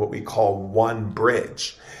build what we call one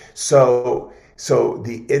bridge. So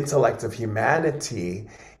the intellect of humanity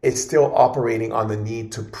is still operating on the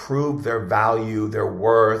need to prove their value, their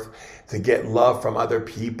worth, to get love from other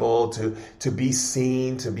people, to be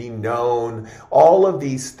seen, to be known. All of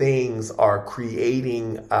these things are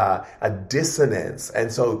creating a dissonance.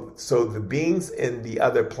 And so the beings in the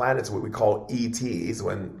other planets, what we call ETs,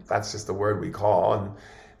 when that's just the word we call, and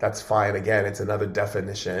that's fine. Again, it's another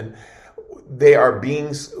definition. They are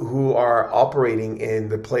beings who are operating in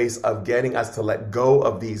the place of getting us to let go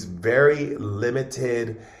of these very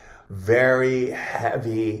limited, very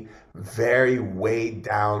heavy, very weighed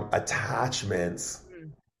down attachments,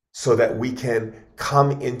 so that we can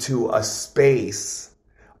come into a space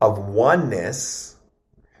of oneness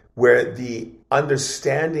where the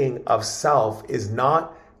understanding of self is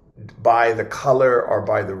not by the color or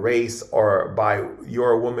by the race or by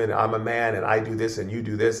you're a woman, I'm a man, and I do this and you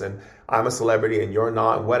do this, and I'm a celebrity and you're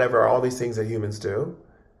not, whatever, all these things that humans do,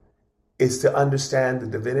 is to understand the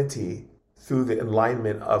divinity through the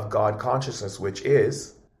enlightenment of God consciousness, which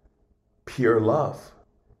is pure love,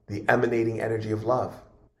 the emanating energy of love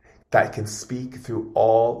that can speak through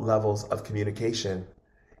all levels of communication,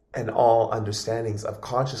 and all understandings of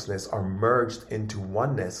consciousness are merged into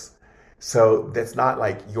oneness. So that's not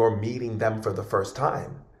like you're meeting them for the first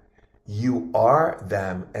time. You are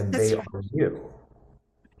them and That's they right. are you.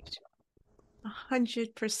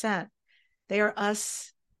 100%. They are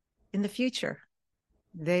us in the future.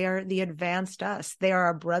 They are the advanced us. They are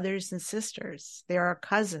our brothers and sisters. They are our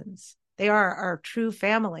cousins. They are our true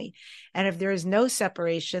family. And if there is no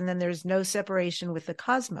separation, then there's no separation with the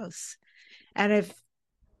cosmos. And if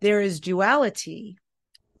there is duality,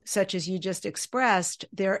 such as you just expressed,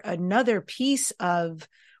 there another piece of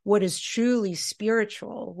what is truly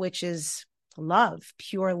spiritual, which is love,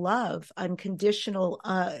 pure love, unconditional,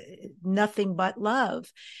 nothing but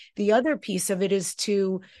love. The other piece of it is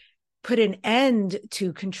to put an end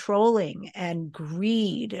to controlling and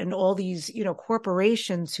greed and all these,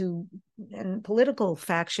 corporations and political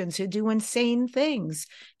factions who do insane things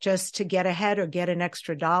just to get ahead or get an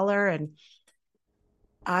extra dollar. And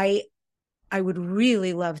I would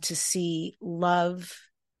really love to see love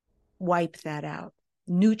wipe that out,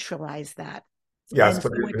 neutralize that. Yes, And so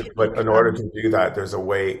it could but in order become to do that, there's a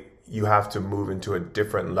way you have to move into a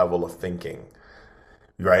different level of thinking,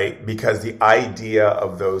 right? Because the idea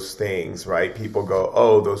of those things, right? People go,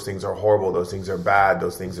 oh, those things are horrible, those things are bad,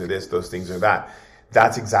 those things are this, those things are that.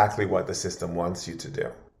 That's exactly what the system wants you to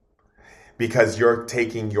do. Because you're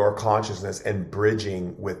taking your consciousness and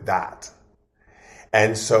bridging with that.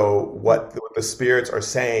 And so what the spirits are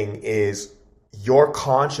saying is your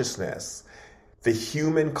consciousness, the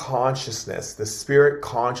human consciousness, the spirit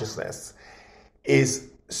consciousness is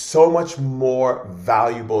so much more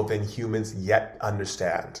valuable than humans yet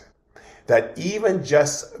understand. That even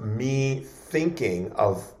just me thinking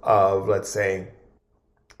of let's say,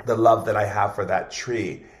 the love that I have for that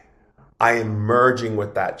tree, I am merging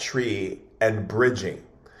with that tree and bridging.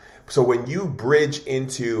 So when you bridge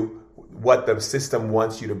into what the system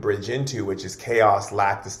wants you to bridge into, which is chaos,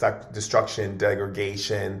 lack, destruction,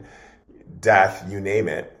 degradation, death, you name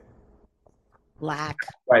it. lack.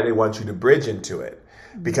 Why they want you to bridge into it.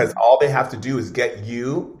 Because all they have to do is get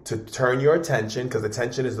you to turn your attention, because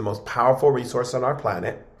attention is the most powerful resource on our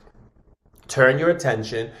planet. Turn your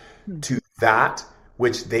attention to that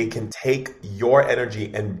which they can take your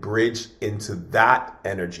energy and bridge into that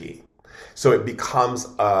energy. So it becomes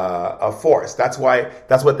a force. That's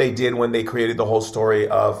what they did when they created the whole story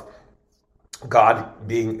of God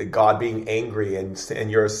being angry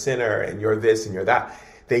and you're a sinner and you're this and you're that.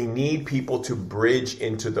 They need people to bridge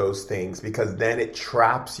into those things, because then it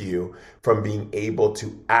traps you from being able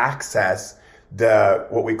to access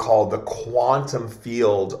what we call the quantum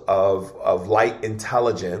field of light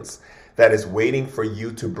intelligence that is waiting for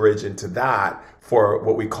you to bridge into that for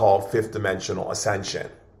what we call fifth dimensional ascension.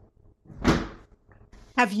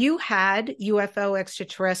 Have you had UFO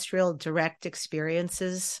extraterrestrial direct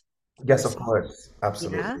experiences? Yes, of course.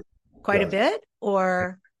 Absolutely. Yeah, quite a bit,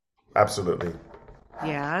 or absolutely.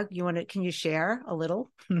 Yeah, can you share a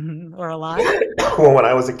little or a lot? Well, when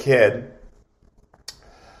I was a kid,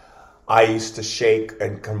 I used to shake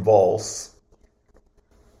and convulse,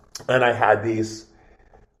 and I had these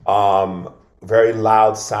very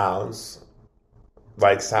loud sounds,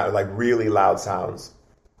 like really loud sounds.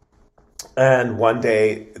 And one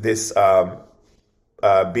day, this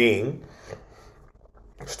being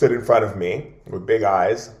stood in front of me with big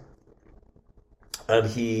eyes, and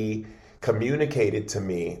he communicated to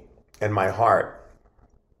me in my heart.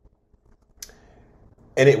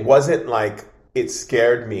 And it wasn't like it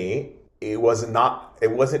scared me.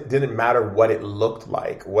 Didn't matter what it looked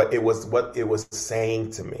like, what it was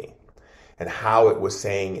saying to me and how it was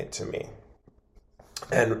saying it to me.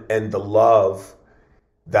 And the love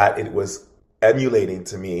that it was emulating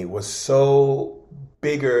to me was so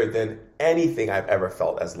bigger than anything I've ever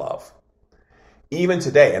felt as love. Even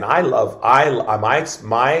today, and my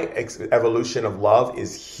evolution of love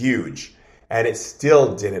is huge, and it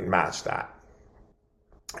still didn't match that.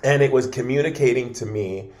 And it was communicating to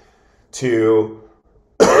me to,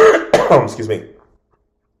 excuse me,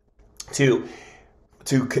 to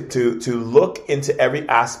look into every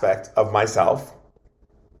aspect of myself,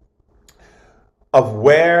 of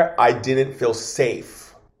where I didn't feel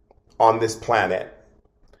safe on this planet,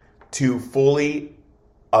 to fully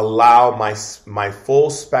allow my full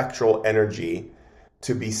spectral energy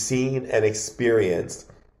to be seen and experienced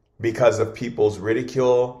because of people's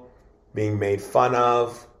ridicule, being made fun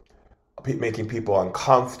of, making people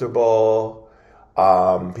uncomfortable,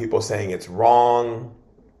 people saying it's wrong.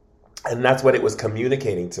 And that's what it was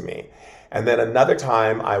communicating to me. And then another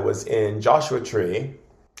time I was in Joshua Tree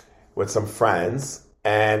with some friends,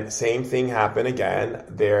 and same thing happened again.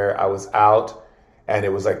 There I was out, and it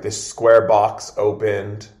was like this square box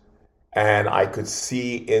opened, and I could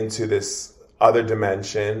see into this other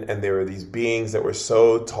dimension, and there were these beings that were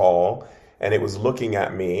so tall, and it was looking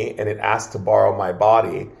at me, and it asked to borrow my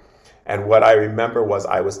body. And what I remember was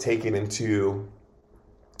I was taken into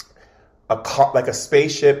a car, like a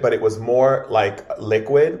spaceship, but it was more like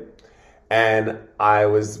liquid. And I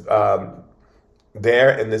was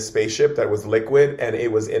there in this spaceship that was liquid, and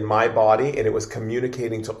it was in my body, and it was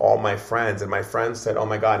communicating to all my friends. And my friends said, "Oh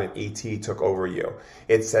my God, an ET took over you."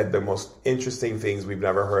 It said the most interesting things we've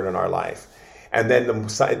never heard in our life. And then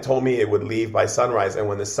it told me it would leave by sunrise. And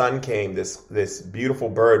when the sun came, this beautiful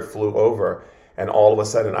bird flew over, and all of a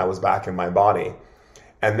sudden I was back in my body.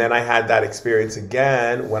 And then I had that experience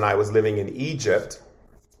again when I was living in Egypt.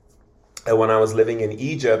 And when I was living in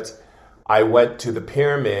Egypt, I went to the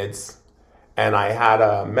pyramids, and I had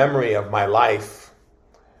a memory of my life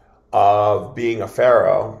of being a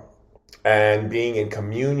pharaoh and being in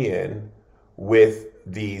communion with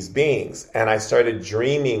these beings. And I started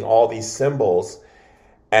dreaming all these symbols.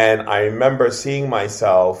 And I remember seeing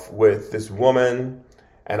myself with this woman,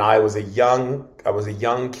 and I was a young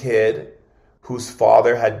kid whose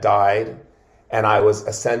father had died, and I was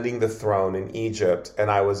ascending the throne in Egypt, and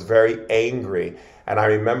I was very angry. And I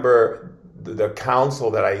remember the counsel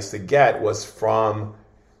that I used to get was from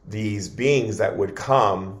these beings that would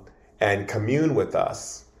come and commune with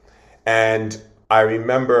us. And I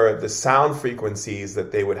remember the sound frequencies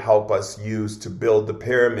that they would help us use to build the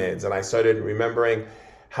pyramids. And I started remembering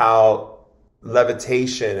how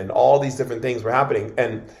levitation and all these different things were happening.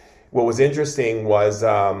 And what was interesting was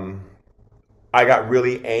I got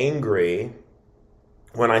really angry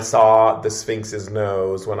when I saw the Sphinx's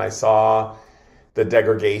nose, when I saw the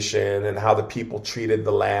degradation and how the people treated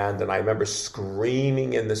the land. And I remember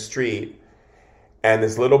screaming in the street. And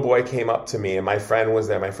this little boy came up to me, and my friend was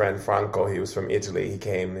there, my friend Franco. He was from Italy. He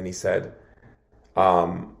came and he said,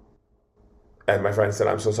 and my friend said,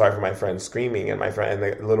 "I'm so sorry for my friend screaming." And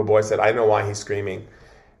the little boy said, "I know why he's screaming."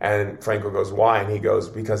 And Franco goes, "Why?" And he goes,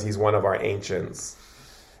 "Because he's one of our ancients,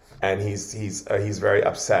 and he's very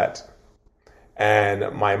upset."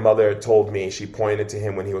 And my mother told me, she pointed to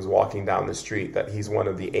him when he was walking down the street, that he's one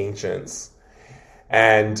of the ancients.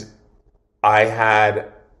 And I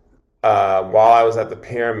had, while I was at the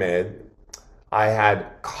pyramid, I had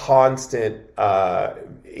constant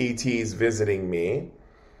ETs visiting me.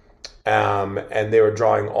 And they were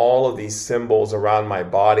drawing all of these symbols around my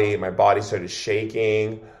body. My body started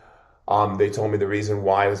shaking. They told me the reason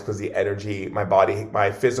why was because the energy,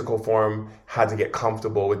 my physical form had to get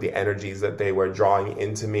comfortable with the energies that they were drawing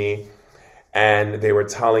into me. And they were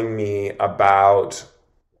telling me about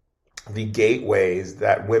the gateways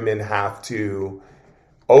that women have to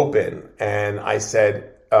open. And I said,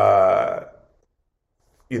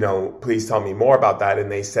 please tell me more about that.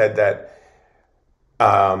 And they said that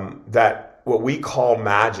that what we call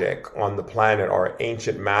magic on the planet, or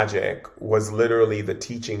ancient magic, was literally the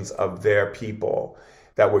teachings of their people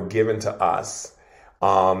that were given to us,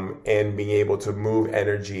 and being able to move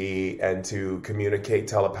energy and to communicate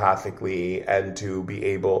telepathically and to be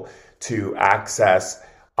able to access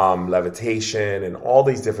levitation and all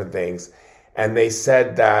these different things. And they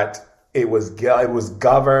said that it was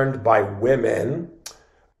governed by women.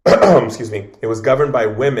 Excuse me. It was governed by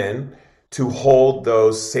women to hold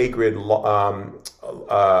those sacred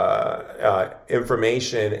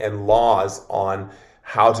information and laws on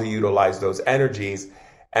how to utilize those energies.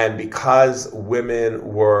 And because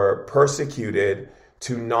women were persecuted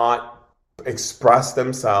to not express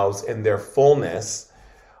themselves in their fullness,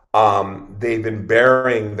 they've been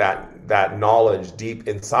bearing that knowledge deep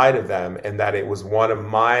inside of them. And that it was one of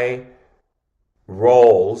my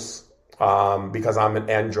roles, because I'm an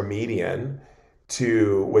Andromedian,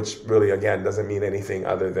 which really, again, doesn't mean anything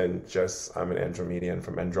other than just I'm an Andromedian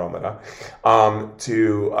from Andromeda,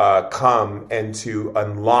 to come and to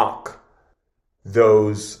unlock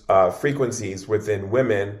those frequencies within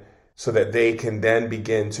women so that they can then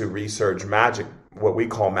begin to research magic, what we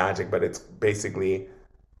call magic, but it's basically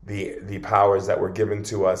the powers that were given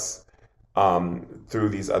to us through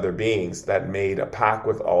these other beings that made a pact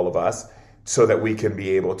with all of us, so that we can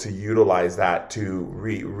be able to utilize that to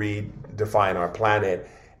redefine our planet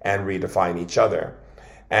and redefine each other.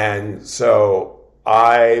 And so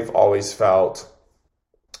I've always felt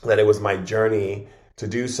that it was my journey to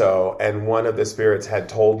do so. And one of the spirits had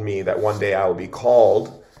told me that one day I will be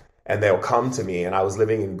called and they'll come to me. And I was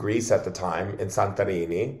living in Greece at the time, in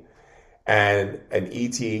Santorini, and an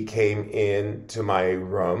ET came into my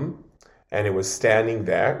room, and it was standing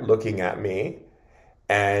there looking at me.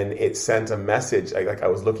 And it sent a message, like I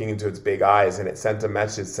was looking into its big eyes, and it sent a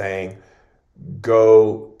message saying,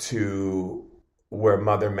 "Go to where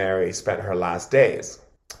Mother Mary spent her last days."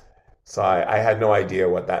 So I had no idea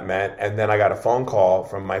what that meant. And then I got a phone call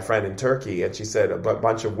from my friend in Turkey, and she said a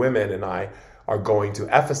bunch of women and I are going to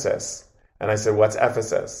Ephesus. And I said, what's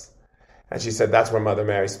Ephesus? And she said, that's where Mother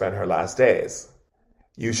Mary spent her last days.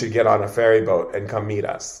 You should get on a ferry boat and come meet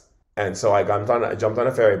us. And so I jumped on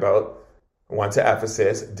a ferry boat, went to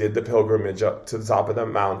Ephesus, did the pilgrimage up to the top of the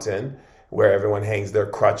mountain where everyone hangs their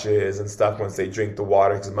crutches and stuff once they drink the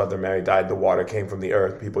water, because Mother Mary died, the water came from the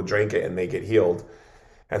earth. People drink it and they get healed.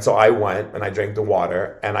 And so I went and I drank the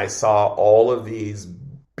water and I saw all of these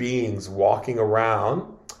beings walking around,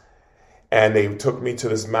 and they took me to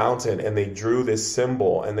this mountain and they drew this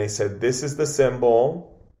symbol and they said, this is the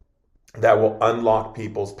symbol that will unlock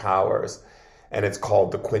people's powers. And it's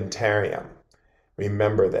called the Quintarium.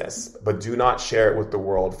 Remember this, but do not share it with the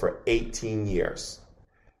world for 18 years.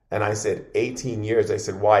 And I said, 18 years? I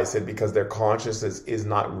said, why? I said, because their consciousness is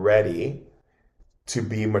not ready to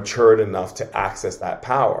be matured enough to access that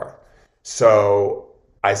power. So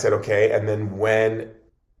I said, okay. And then when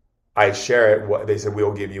I share it, they said,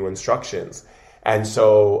 we'll give you instructions. And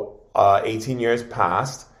so 18 years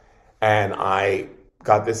passed, and I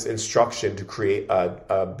got this instruction to create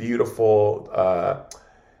a beautiful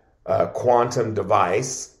quantum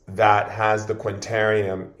device that has the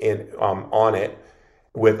Quintarium on it,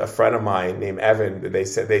 with a friend of mine named Evan. They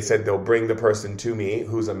said they'll bring the person to me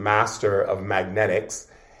who's a master of magnetics,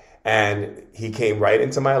 and he came right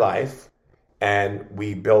into my life, and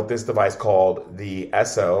we built this device called the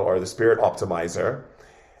SO, or the Spirit Optimizer.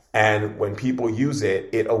 And when people use it,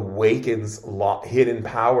 it awakens hidden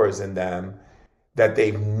powers in them that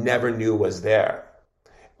they never knew was there.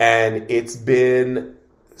 And it's been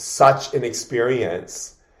such an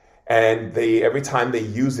experience. And every time they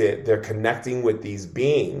use it, they're connecting with these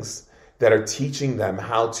beings that are teaching them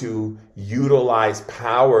how to utilize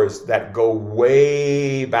powers that go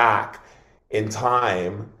way back in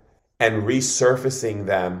time and resurfacing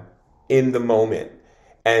them in the moment.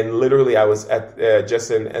 And literally, I was at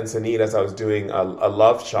just in Encinitas, I was doing a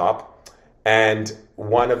love shop, and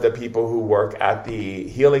one of the people who work at the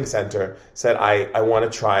healing center said, I want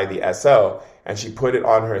to try the SO. And she put it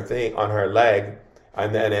on her leg,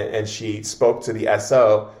 and she spoke to the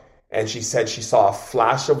SO, and she said she saw a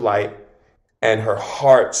flash of light, and her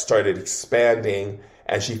heart started expanding,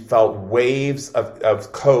 and she felt waves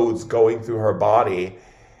of codes going through her body.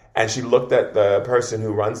 And she looked at the person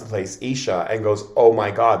who runs the place, Isha, and goes, oh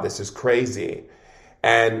my God, this is crazy.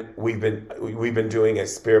 And we've been doing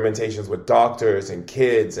experimentations with doctors and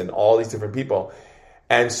kids and all these different people.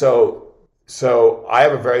 And so I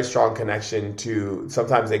have a very strong connection to,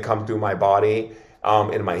 sometimes they come through my body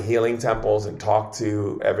in my healing temples and talk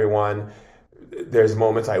to everyone. There's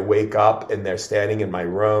moments I wake up and they're standing in my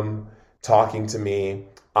room talking to me.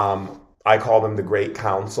 I call them the Great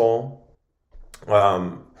Council.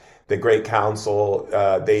 The Great Council,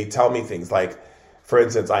 they tell me things like, for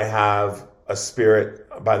instance, I have a spirit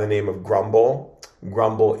by the name of Grumble.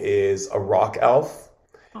 Grumble is a rock elf,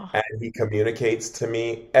 and he communicates to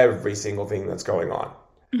me every single thing that's going on.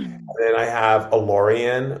 And then I have a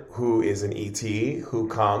Lorian, who is an ET, who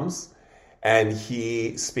comes and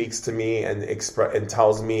he speaks to me and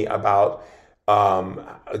tells me about, last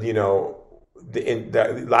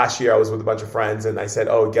year I was with a bunch of friends and I said,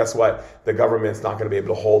 oh, guess what? The government's not going to be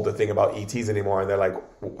able to hold the thing about ETs anymore. And they're like,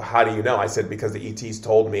 how do you know? I said, because the ETs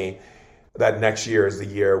told me that next year is the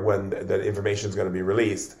year when the information is going to be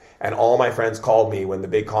released. And all my friends called me when the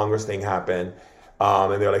big Congress thing happened.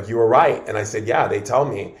 And they're like, you were right. And I said, yeah, they tell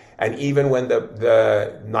me. And even when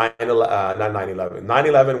the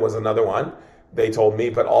 9/11 was another one, they told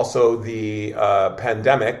me, but also the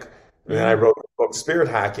pandemic. And then I wrote the book, Spirit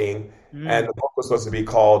Hacking. And the book was supposed to be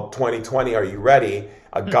called 2020, Are You Ready?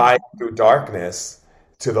 A Guide Through Darkness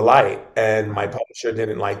to the Light. And my publisher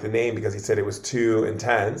didn't like the name because he said it was too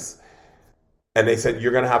intense. And they said,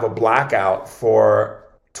 you're going to have a blackout for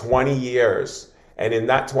 20 years. And in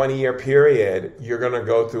that 20-year period, you're going to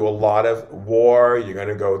go through a lot of war. You're going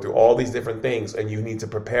to go through all these different things. And you need to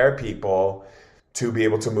prepare people to be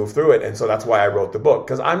able to move through it. And so that's why I wrote the book.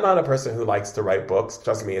 Because I'm not a person who likes to write books.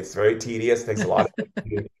 Trust me, it's very tedious. It takes a lot of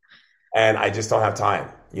time. And I just don't have time.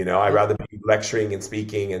 I'd rather be lecturing and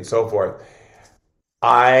speaking and so forth.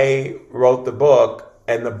 I wrote the book,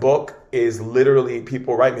 and the book is literally,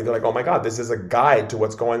 people write me, they're like, oh my God, this is a guide to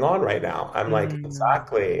what's going on right now. I'm like,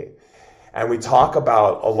 exactly. And we talk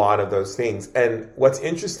about a lot of those things. And what's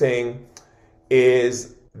interesting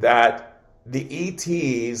is that the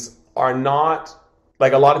ETs are not,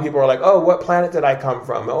 like, a lot of people are like, oh, what planet did I come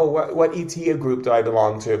from? Oh, what ET group do I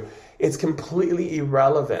belong to? It's completely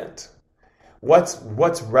irrelevant.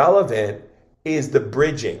 What's relevant is the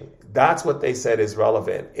bridging. That's what they said is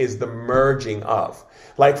relevant, is the merging of.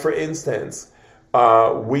 Like, for instance,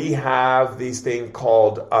 we have these things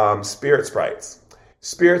called spirit sprites.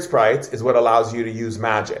 Spirit sprites is what allows you to use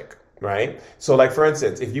magic, right? So, like, for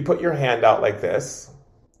instance, if you put your hand out like this,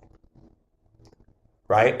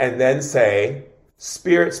 right, and then say,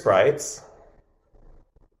 spirit sprites,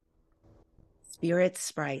 Spirit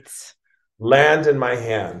sprites, land in my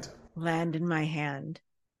hand, land in my hand.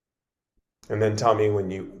 and then tell me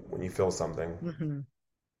when you feel something. Mm-hmm.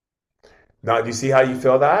 Now, do you see how you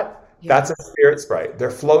feel that? Yeah. That's a spirit sprite.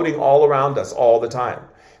 They're floating all around us all the time.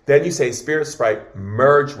 Then you say, spirit sprite,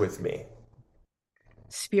 merge with me.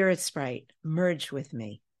 Spirit sprite, merge with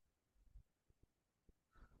me.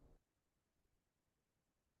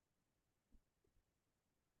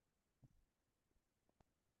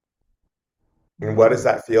 And what does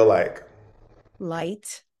that feel like?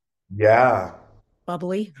 Light. Yeah.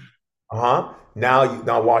 Bubbly. Uh-huh.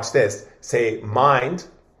 Now watch this. Say, mind.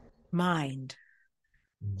 Mind.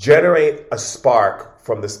 Generate a spark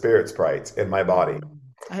from the spirit sprites in my body.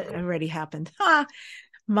 It already happened.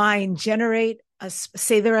 Mind, generate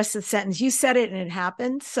say the rest of the sentence. You said it and it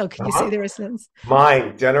happened. So can you say the rest of the sentence?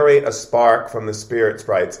 Mind, generate a spark from the spirit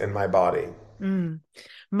sprites in my body.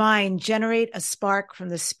 Mind, generate a spark from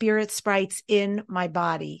the spirit sprites in my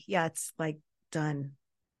body. Yeah, it's like done.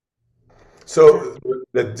 So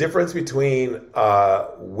the difference between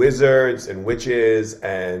wizards and witches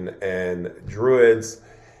and druids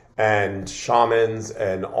and shamans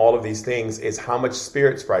and all of these things is how much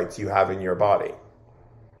spirit sprites you have in your body.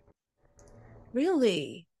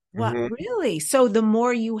 Really? What? Mm-hmm. Really? So the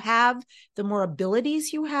more you have, the more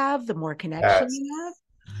abilities you have, the more connection you have?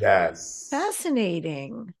 Yes.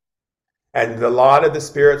 Fascinating. And a lot of the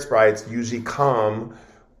spirit sprites usually come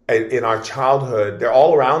in our childhood. They're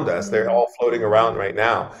all around us. They're all floating around right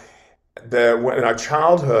now. In our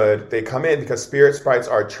childhood, they come in because spirit sprites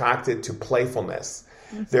are attracted to playfulness.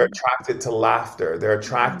 Mm-hmm. They're attracted to laughter. They're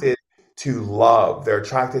attracted to love. They're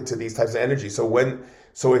attracted to these types of energy.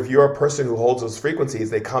 So if you're a person who holds those frequencies,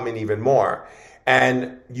 they come in even more.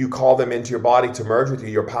 And you call them into your body to merge with you,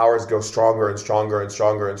 your powers go stronger and stronger and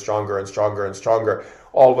stronger and stronger and stronger and stronger.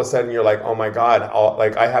 All of a sudden, you're like, oh my God.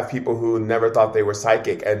 Like, I have people who never thought they were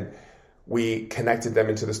psychic, and we connected them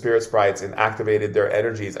into the spirit sprites and activated their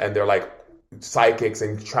energies, and they're like psychics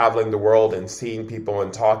and traveling the world and seeing people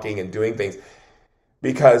and talking and doing things.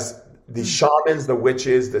 Because the shamans, the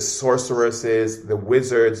witches, the sorceresses, the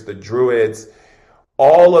wizards, the druids,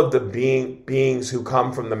 all of the beings who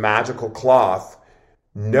come from the magical cloth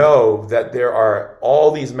know that there are all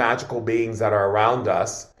these magical beings that are around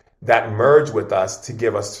us that merge with us to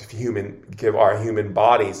give our human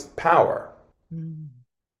bodies power.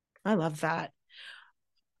 I love that.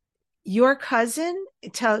 Your cousin,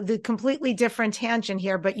 the completely different tangent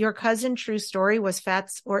here, but your cousin, true story, is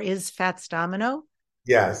Fats Domino?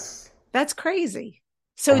 Yes. That's crazy.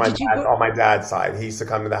 So on my dad's side, he used to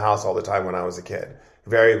come to the house all the time when I was a kid.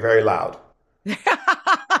 Very, very loud. Very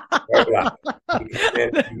loud. He'd come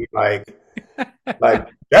in and be like,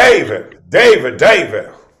 David,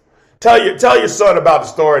 tell your son about the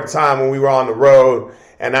story of the time when we were on the road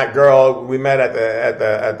and that girl we met at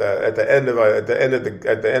the end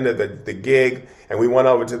of the gig, and we went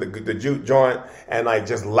over to the juke joint, and like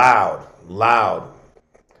just loud.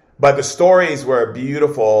 But the stories were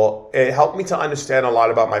beautiful. It helped me to understand a lot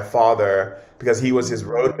about my father because he was his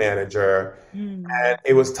road manager. And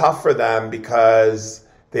it was tough for them because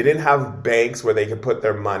they didn't have banks where they could put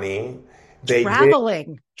their money.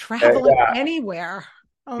 Traveling anywhere.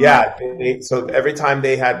 Oh yeah. So every time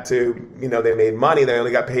they had to, they made money, they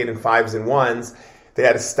only got paid in 5s and 1s. They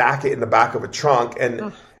had to stack it in the back of a trunk.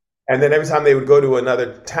 And then every time they would go to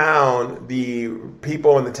another town, the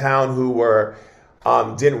people in the town who were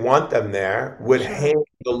didn't want them there would hang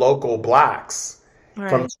the local blacks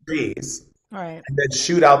from trees and then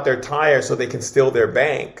shoot out their tires so they can steal their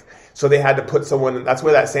bank. So they had to put someone, that's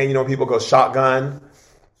where that saying, people go shotgun.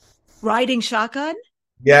 Riding shotgun?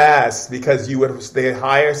 Yes, because they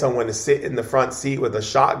hire someone to sit in the front seat with a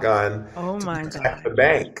shotgun to protect the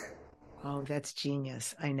bank. Oh, that's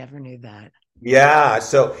genius. I never knew that. Yeah,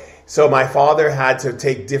 so my father had to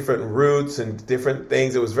take different routes and different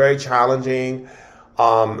things. It was very challenging.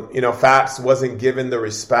 Fats wasn't given the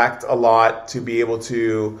respect a lot to be able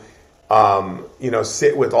to,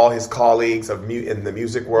 sit with all his colleagues in the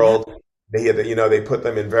music world. Yeah. They had, they put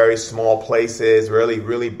them in very small places, really,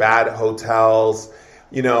 really bad hotels.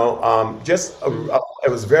 It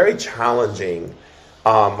was very challenging.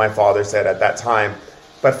 My father said at that time,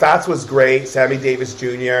 but Fats was great. Sammy Davis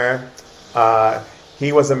Jr.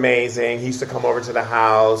 He was amazing. He used to come over to the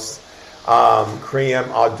house. Kareem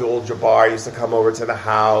Abdul-Jabbar used to come over to the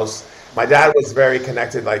house. My dad was very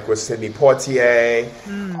connected, like with Sidney Poitier.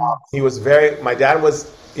 He was very. My dad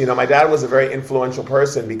was a very influential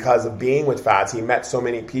person because of being with Fats. He met so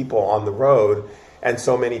many people on the road and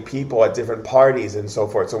so many people at different parties and so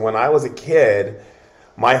forth. So when I was a kid,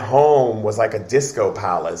 my home was like a disco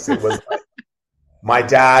palace. It was like, my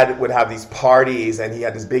dad would have these parties and he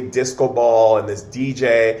had this big disco ball and this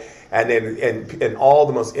DJ and all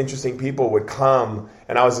the most interesting people would come.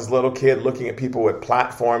 And I was this little kid looking at people with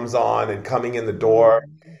platforms on and coming in the door,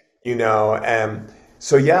 and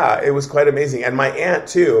so yeah, it was quite amazing. And my aunt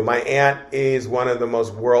too. My aunt is one of the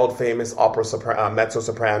most world famous mezzo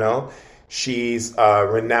soprano. She's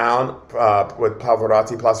renowned with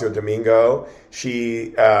Pavarotti, Placido Domingo.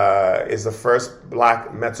 She is the first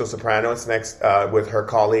black mezzo soprano. It's next with her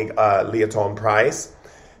colleague Leah Tone Price.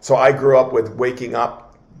 So I grew up with waking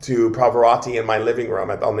up to Pavarotti in my living room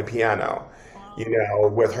on the piano,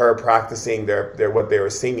 with her practicing their what they were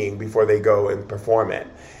singing before they go and perform it.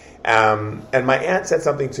 And my aunt said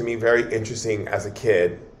something to me very interesting as a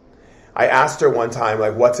kid. I asked her one time,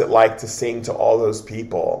 like, what's it like to sing to all those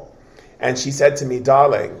people? And she said to me,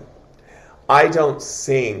 darling, I don't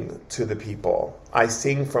sing to the people. I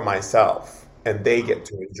sing for myself, and they get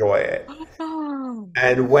to enjoy it. Oh,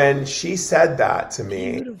 And when she said that to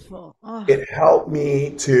me, beautiful. Oh, it helped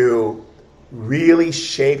me to really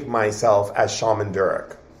shape myself as Shaman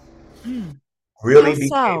Durek. Really how became,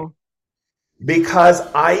 so? because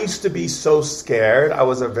I used to be so scared. I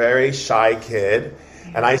was a very shy kid,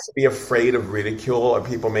 and I used to be afraid of ridicule or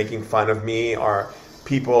people making fun of me or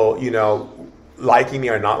people, liking me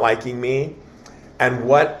or not liking me. And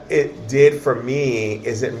what it did for me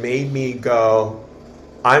is it made me go,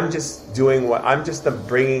 I'm just sharing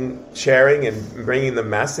and bringing the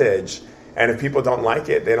message. And if people don't like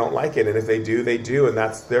it, they don't like it. And if they do, they do. And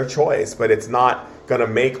that's their choice. But it's not going to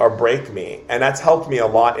make or break me. And that's helped me a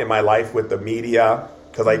lot in my life with the media,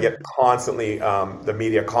 because I get constantly, the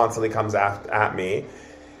media constantly comes at me.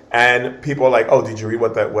 And people are like, oh, did you read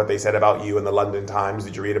what they said about you in the London Times?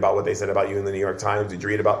 Did you read about what they said about you in the New York Times? Did you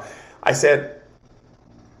read about... I said,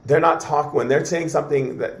 they're not talking... When they're saying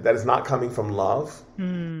something that is not coming from love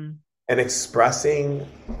and expressing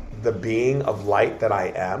the being of light that I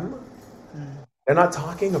am, they're not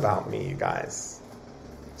talking about me, you guys.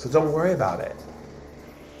 So don't worry about it.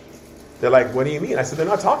 They're like, what do you mean? I said, they're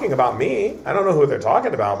not talking about me. I don't know who they're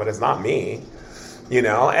talking about, but it's not me.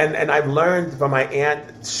 And I've learned from my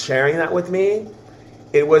aunt sharing that with me,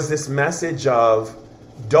 it was this message of,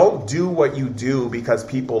 don't do what you do because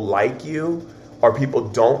people like you or people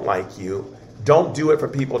don't like you. Don't do it for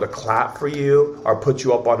people to clap for you or put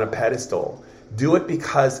you up on a pedestal. Do it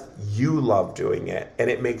because you love doing it and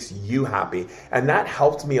it makes you happy. And that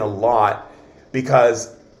helped me a lot,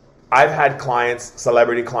 because I've had clients,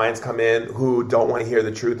 celebrity clients, come in who don't want to hear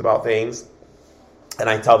the truth about things. And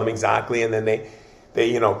I tell them exactly, and then they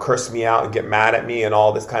curse me out and get mad at me and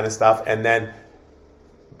all this kind of stuff. And then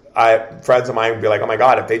friends of mine would be like, oh my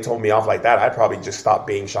God, if they told me off like that, I'd probably just stop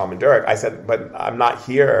being Shaman Durek. I said, but I'm not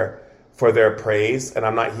here for their praise and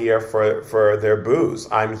I'm not here for their boos.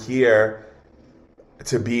 I'm here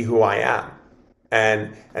to be who I am.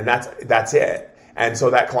 And that's it. And so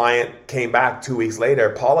that client came back 2 weeks later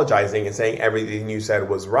apologizing and saying everything you said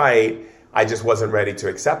was right. I just wasn't ready to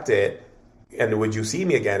accept it. And would you see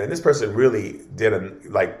me again? And this person really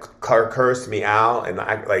didn't curse me out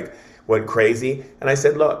and went crazy. And I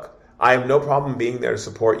said, look, I have no problem being there to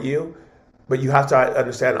support you, but you have to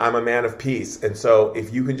understand I'm a man of peace. And so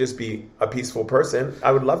if you can just be a peaceful person,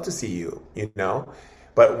 I would love to see you,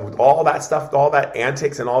 But with all that stuff, all that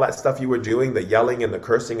antics and all that stuff you were doing, the yelling and the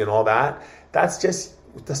cursing and all that, that's just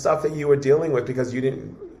the stuff that you were dealing with because you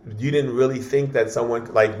didn't really think that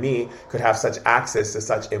someone like me could have such access to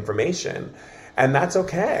such information. And that's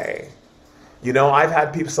okay. I've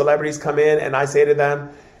had celebrities come in and I say to them,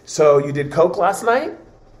 so you did coke last night?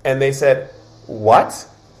 And they said, what?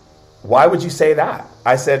 Why would you say that?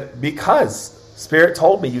 I said, because Spirit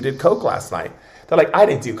told me you did coke last night. They're like, I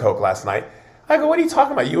didn't do coke last night. I go, what are you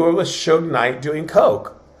talking about? You were with Suge Knight doing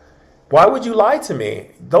coke. Why would you lie to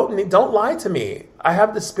me? Don't lie to me. I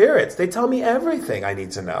have the spirits. They tell me everything I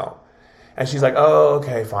need to know. And she's like, oh,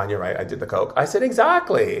 okay, fine, you're right. I did the coke. I said,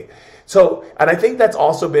 exactly. So, and I think that's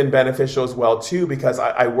also been beneficial as well, too, because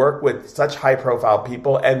I work with such high profile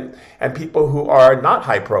people and people who are not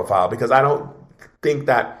high profile, because I don't think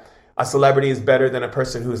that a celebrity is better than a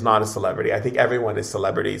person who's not a celebrity. I think everyone is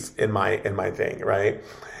celebrities in my thing, right?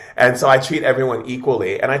 And so I treat everyone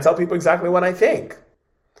equally and I tell people exactly what I think.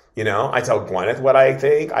 You know, I tell Gwyneth what I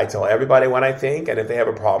think. I tell everybody what I think. And if they have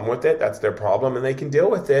a problem with it, that's their problem and they can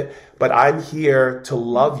deal with it. But I'm here to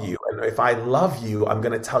love you. And if I love you, I'm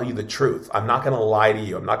going to tell you the truth. I'm not going to lie to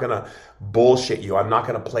you. I'm not going to bullshit you. I'm not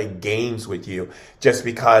going to play games with you just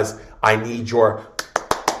because I need your,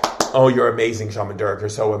 oh, you're amazing, Shaman Durek. You're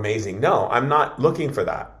so amazing. No, I'm not looking for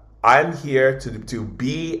that. I'm here to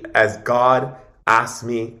be as God asked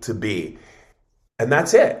me to be. And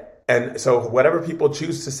that's it. And so whatever people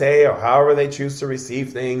choose to say or however they choose to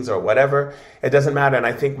receive things or whatever, it doesn't matter. And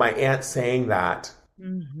I think my aunt saying that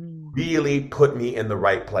really put me in the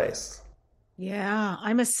right place. Yeah,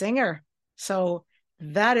 I'm a singer. So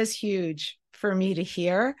that is huge for me to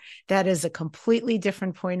hear. That is a completely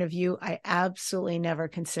different point of view I absolutely never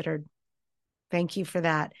considered. Thank you for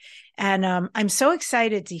that. And I'm so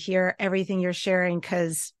excited to hear everything you're sharing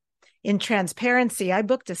because in transparency, I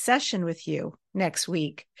booked a session with you next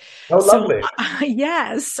week. Oh, So lovely.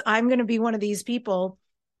 yes, I'm going to be one of these people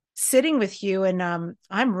sitting with you and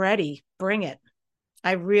I'm ready. Bring it.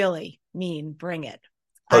 I really mean, bring it.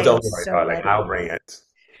 Oh, I am don't worry, so darling. ready. I'll bring it.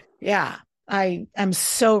 Yeah, I am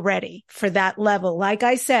so ready for that level. Like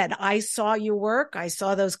I said, I saw your work. I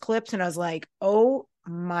saw those clips and I was like, oh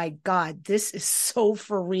my God, this is so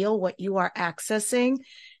for real what you are accessing.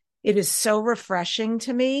 It is so refreshing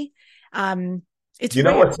to me. It's You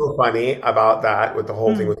know rare. what's so funny about that with the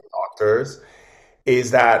whole thing with the doctors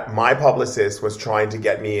is that my publicist was trying to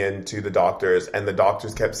get me into the doctors, and the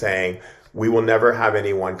doctors kept saying, we will never have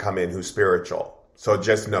anyone come in who's spiritual. So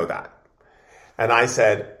just know that. And I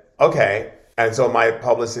said, okay. And so my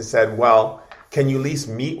publicist said, well, can you at least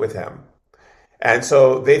meet with him? And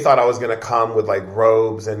so they thought I was going to come with like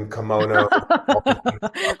robes and kimono,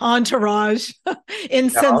 Entourage, you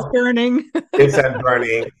incense know, burning. incense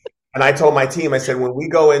burning. And I told my team, I said, when we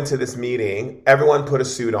go into this meeting, everyone put a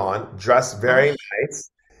suit on, dress Oh, very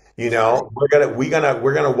nice. You know, we're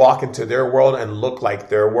gonna walk into their world and look like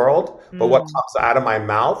their world. But what mm, comes out of my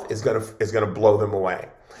mouth is gonna blow them away.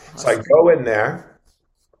 So I awesome. go in there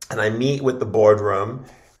and I meet with the boardroom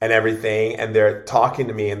and everything, and they're talking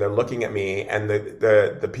to me and they're looking at me, and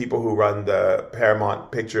the people who run the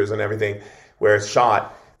Paramount Pictures and everything where it's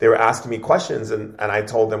shot, they were asking me questions, and I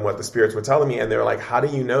told them what the spirits were telling me, and they were like, how do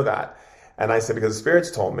you know that? And I said, because the spirits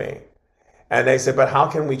told me. And they said, but how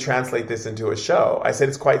can we translate this into a show? I said,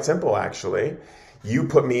 it's quite simple, actually. You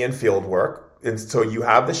put me in field work. And so you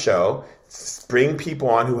have the show, bring people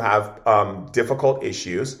on who have difficult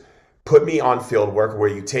issues, put me on field work where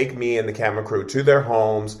you take me and the camera crew to their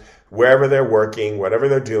homes, wherever they're working, whatever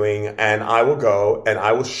they're doing, and I will go and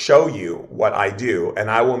I will show you what I do. And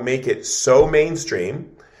I will make it so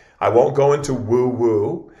mainstream. I won't go into woo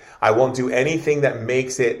woo. I won't do anything that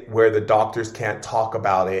makes it where the doctors can't talk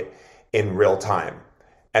about it in real time.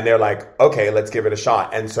 And they're like, okay, let's give it a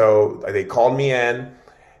shot. And so they called me in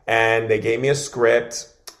and they gave me a script.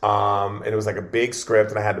 And it was like a big script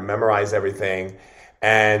and I had to memorize everything.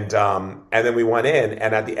 And then we went in,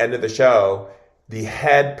 and at the end of the show, the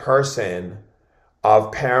head person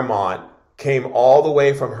of Paramount came all the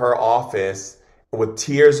way from her office with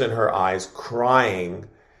tears in her eyes, crying,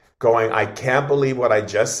 going, I can't believe what I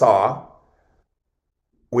just saw.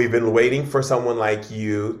 We've been waiting for someone like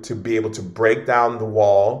you to be able to break down the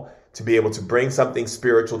wall, to be able to bring something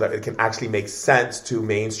spiritual that it can actually make sense to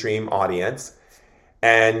mainstream audience.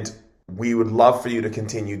 And we would love for you to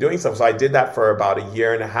continue doing stuff. So I did that for about a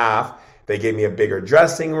year and a half. They gave me a bigger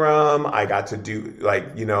dressing room. I got to do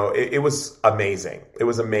it was amazing. It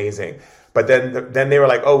was amazing. But then they were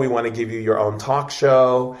like, oh, we want to give you your own talk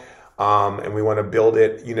show. And we want to build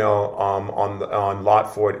it, on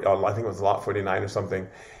lot 40, I think it was lot 49 or something.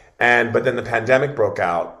 But then the pandemic broke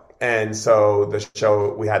out. And so the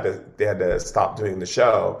show, they had to stop doing the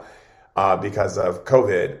show, because of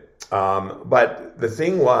COVID. But the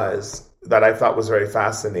thing was that I thought was very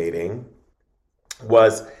fascinating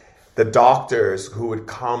was the doctors who would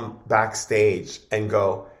come backstage and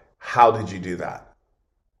go, how did you do that?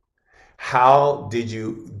 How did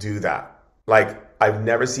you do that? Like, I've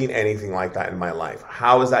never seen anything like that in my life.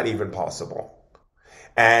 How is that even possible?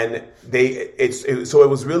 And so it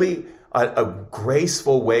was really a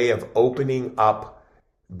graceful way of opening up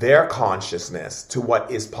their consciousness to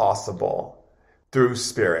what is possible through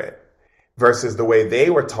spirit versus the way they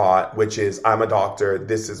were taught, which is, I'm a doctor,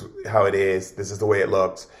 this is how it is, this is the way it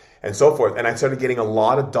looks, and so forth. And I started getting a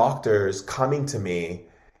lot of doctors coming to me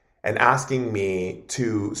and asking me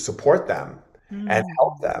to support them and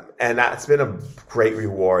help them. And that's been a great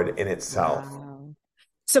reward in itself. Wow.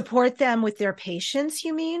 Support them with their patients,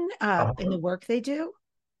 you mean, in the work they do?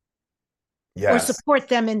 Or Yes. support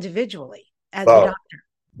them individually as a Both. doctor?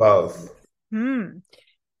 Both. Hmm.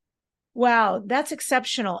 Wow, that's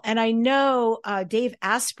exceptional. And I know Dave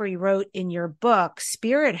Asprey wrote in your book,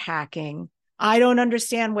 Spirit Hacking, I don't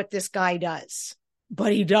understand what this guy does,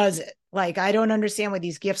 but he does it. Like, I don't understand where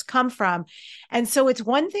these gifts come from. And so it's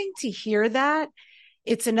one thing to hear that.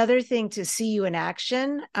 It's another thing to see you in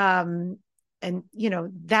action. And,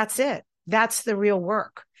 that's it. That's the real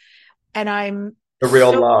work. And I'm The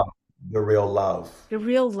real love. The real love. The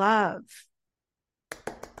real love.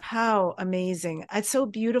 How amazing. It's so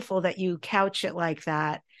beautiful that you couch it like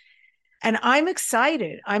that. And I'm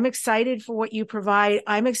excited. I'm excited for what you provide.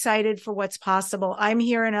 I'm excited for what's possible. I'm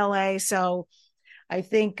here in LA, so I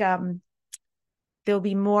think there'll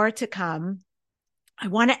be more to come. I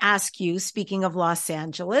want to ask you, speaking of Los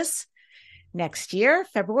Angeles, next year,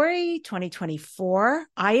 February 2024,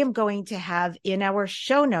 I am going to have in our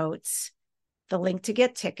show notes the link to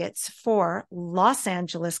get tickets for Los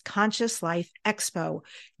Angeles Conscious Life Expo.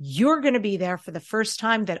 You're going to be there for the first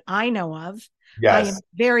time that I know of. Yes. I am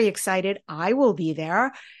very excited. I will be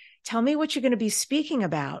there. Tell me what you're going to be speaking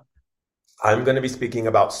about. I'm going to be speaking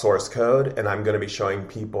about source code, and I'm going to be showing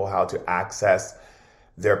people how to access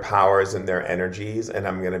their powers and their energies. And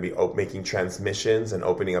I'm going to be making transmissions and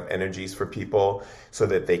opening up energies for people so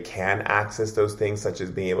that they can access those things, such as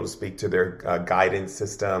being able to speak to their guidance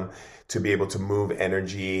system, to be able to move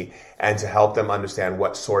energy, and to help them understand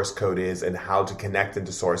what source code is and how to connect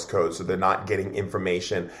into source code so they're not getting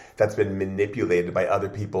information that's been manipulated by other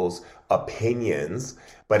people's opinions,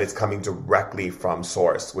 but it's coming directly from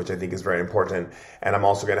source, which I think is very important. And I'm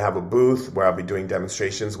also going to have a booth where I'll be doing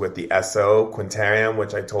demonstrations with the SO Quintarium,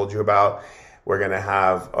 which I told you about. We're going to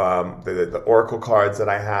have the oracle cards that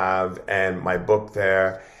I have and my book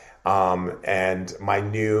there. And my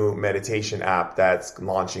new meditation app that's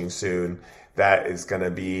launching soon that is going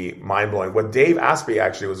to be mind-blowing. What Dave Asprey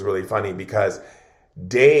actually was really funny, because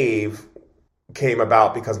Dave came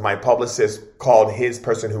about because my publicist called his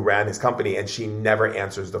person who ran his company, and she never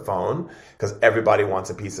answers the phone because everybody wants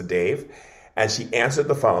a piece of Dave. And she answered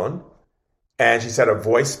the phone, and she said a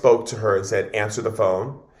voice spoke to her and said, answer the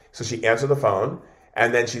phone. So she answered the phone,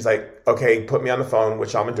 and then she's like, okay, put me on the phone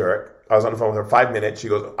with Shaman Durek. I was on the phone with her 5 minutes. She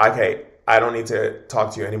goes, okay, I don't need to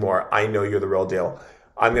talk to you anymore. I know you're the real deal.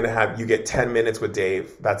 I'm going to have you get 10 minutes with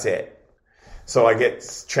Dave. That's it. So I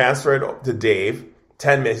get transferred to Dave,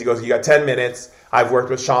 10 minutes. He goes, you got 10 minutes. I've worked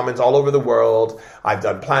with shamans all over the world. I've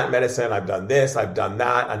done plant medicine. I've done this. I've done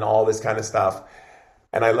that, and all this kind of stuff.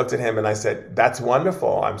 And I looked at him and I said, that's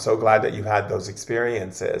wonderful. I'm so glad that you've had those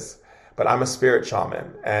experiences. But I'm a spirit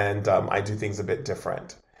shaman, and I do things a bit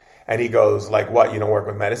different. And he goes, like, what, you don't work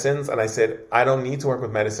with medicines? And I said, I don't need to work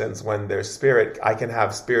with medicines when there's spirit. I can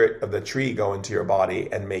have spirit of the tree go into your body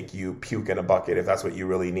and make you puke in a bucket if that's what you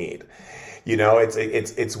really need.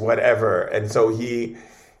 It's whatever. And so he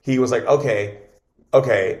was like, okay.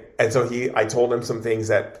 And so I told him some things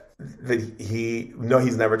that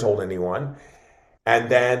he's never told anyone. And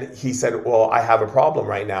then he said, well, I have a problem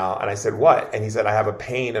right now. And I said, what? And he said, I have a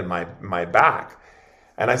pain in my back.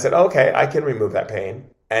 And I said, okay, I can remove that pain.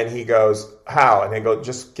 And he goes, how? And I go,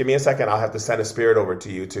 just give me a second. I'll have to send a spirit over to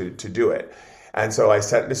you to do it. And so I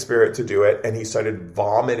sent the spirit to do it, and he started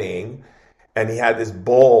vomiting. And he had this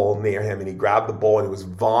bowl near him, and he grabbed the bowl and he was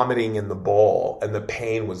vomiting in the bowl, and the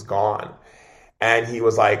pain was gone. And he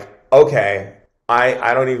was like, okay,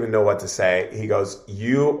 I don't even know what to say. He goes,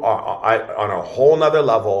 you are on a whole nother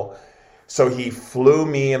level. So he flew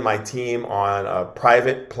me and my team on a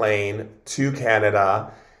private plane to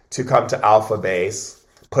Canada to come to Alpha Base.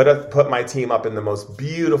 Put my team up in the most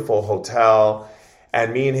beautiful hotel,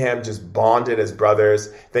 and me and him just bonded as brothers.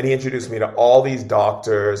 Then he introduced me to all these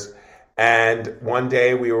doctors, and one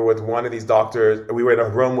day we were with one of these doctors. We were in a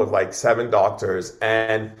room with like 7 doctors,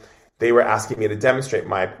 and they were asking me to demonstrate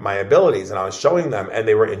my abilities, and I was showing them, and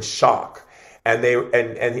they were in shock. And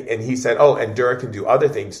he said, oh, and Durek can do other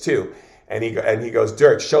things too. And he goes,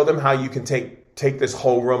 Durek, show them how you can take this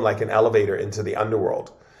whole room like an elevator into the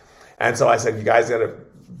underworld. And so I said, you guys gotta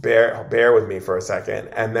bear with me for a second.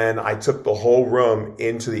 And then I took the whole room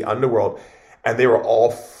into the underworld, and they were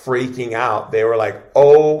all freaking out. They were like,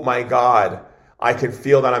 oh my God, I can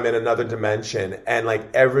feel that I'm in another dimension. And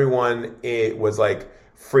like everyone, it was like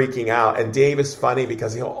freaking out. And Dave is funny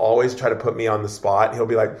because he'll always try to put me on the spot. He'll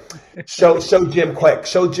be like, show Jim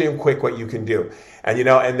Quick what you can do. And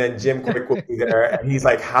and then Jim Quick will be there, and he's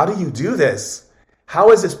like, how do you do this?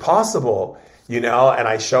 How is this possible? And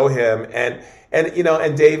I show him, and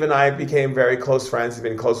Dave and I became very close friends. He's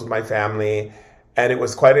been close with my family, and it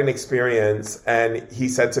was quite an experience. And he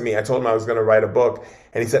said to me, I told him I was going to write a book,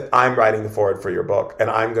 and he said, I'm writing the foreword for your book, and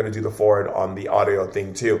I'm going to do the foreword on the audio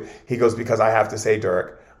thing too. He goes, because I have to say,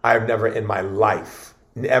 Durek, I've never in my life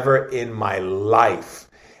Never in my life.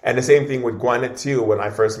 And the same thing with Gwyneth too. When I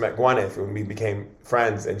first met Gwyneth, when we became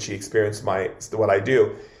friends and she experienced what I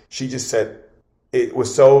do, she just said it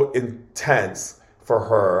was so intense for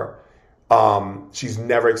her. She's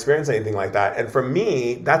never experienced anything like that. And for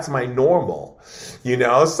me, that's my normal,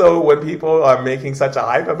 So when people are making such a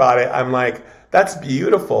hype about it, I'm like, that's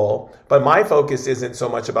beautiful. But my focus isn't so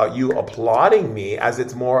much about you applauding me as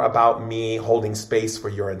it's more about me holding space for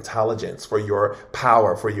your intelligence, for your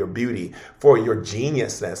power, for your beauty, for your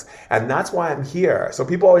geniusness. And that's why I'm here. So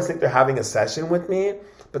people always think they're having a session with me,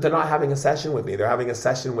 but they're not having a session with me. They're having a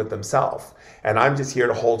session with themselves. And I'm just here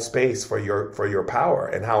to hold space for your power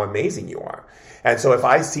and how amazing you are. And so if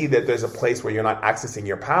I see that there's a place where you're not accessing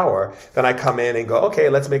your power, then I come in and go, okay,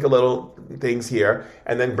 let's make a little things here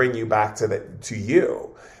and then bring you back to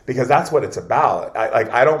you. Because that's what it's about.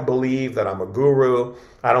 I don't believe that I'm a guru.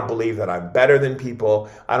 I don't believe that I'm better than people.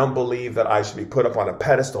 I don't believe that I should be put up on a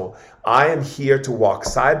pedestal. I am here to walk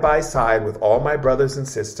side by side with all my brothers and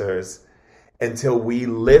sisters until we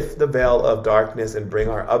lift the veil of darkness and bring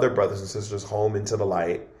our other brothers and sisters home into the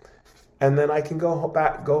light. And then I can go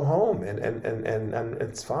home, and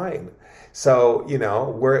it's fine. So,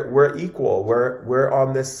 we're equal. We're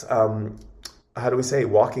on this, how do we say,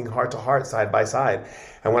 walking heart to heart, side by side.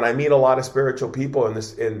 And when I meet a lot of spiritual people in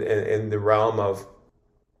the realm of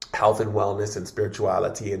health and wellness and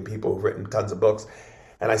spirituality, and people who've written tons of books,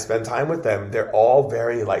 and I spend time with them, they're all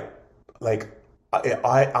very like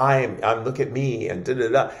I'm look at me and da da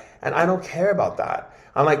da, and I don't care about that.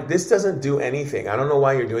 I'm like, this doesn't do anything. I don't know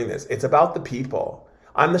why you're doing this. It's about the people.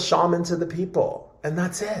 I'm the shaman to the people, and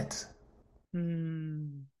that's it.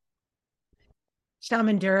 Shaman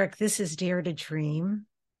Durek, this is Dare to Dream.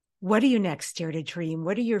 What are you next, Dare to Dream?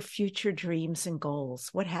 What are your future dreams and goals?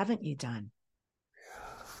 What haven't you done?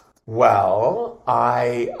 Well,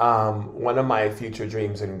 one of my future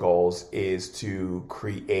dreams and goals is to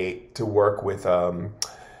work with a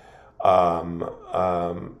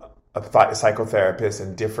psychotherapist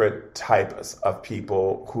and different types of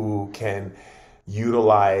people who can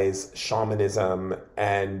utilize shamanism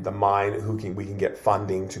and the mind, we can get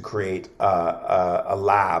funding to create a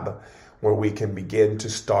lab where we can begin to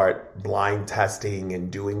start blind testing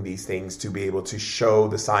and doing these things to be able to show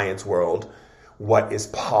the science world what is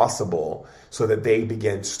possible, so that they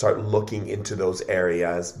begin to start looking into those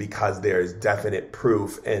areas, because there's definite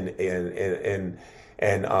proof and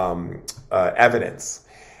evidence.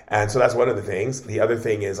 And so that's one of the things. The other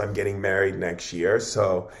thing is I'm getting married next year,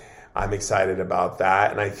 so I'm excited about that.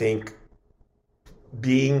 And I think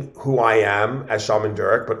being who I am as Shaman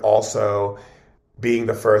Durek, but also being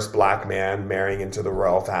the first Black man marrying into the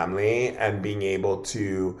royal family and being able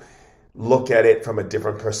to look at it from a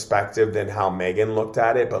different perspective than how Megan looked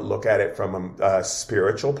at it, but look at it from a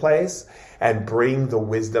spiritual place and bring the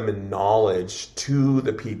wisdom and knowledge to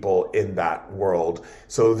the people in that world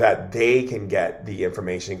so that they can get the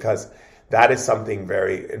information, because that is something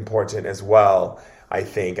very important as well, I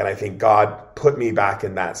think. And I think God put me back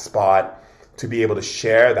in that spot to be able to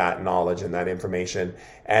share that knowledge and that information.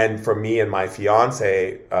 And for me and my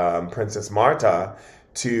fiance, Princess Marta,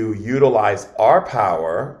 to utilize our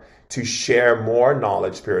power to share more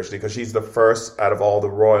knowledge spiritually, because she's the first out of all the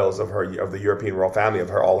royals of the European royal family,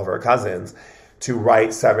 all of her cousins, to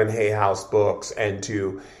write 7 Hay House books and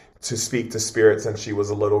to speak to spirits since she was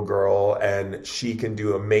a little girl, and she can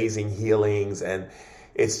do amazing healings, and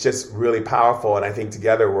it's just really powerful. And I think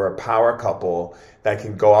together we're a power couple that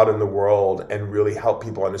can go out in the world and really help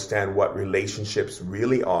people understand what relationships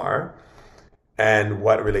really are and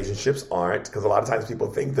what relationships aren't, because a lot of times people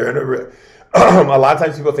think they're in a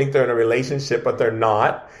relationship, but they're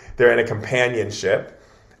not. They're in a companionship,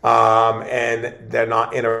 and they're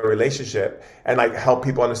not in a relationship, and like help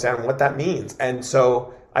people understand what that means. And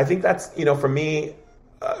so I think that's, for me,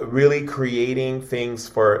 really creating things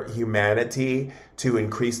for humanity to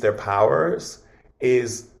increase their powers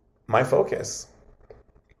is my focus.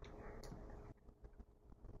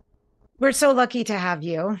 We're so lucky to have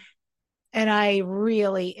you. And I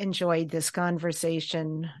really enjoyed this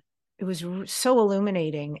conversation. It was so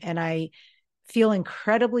illuminating, and I feel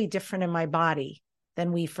incredibly different in my body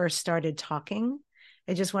than we first started talking.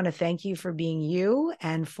 I just want to thank you for being you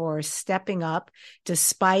and for stepping up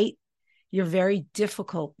despite your very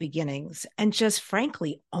difficult beginnings, and just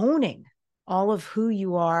frankly owning all of who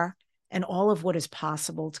you are and all of what is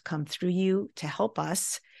possible to come through you to help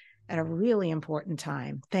us at a really important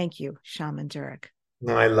time. Thank you, Shaman Durek.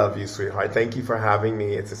 I love you, sweetheart. Thank you for having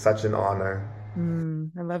me. It's such an honor.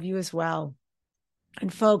 I love you as well.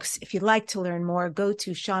 And folks, if you'd like to learn more, go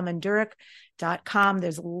to shamandurek.com.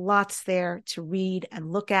 There's lots there to read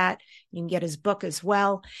and look at. You can get his book as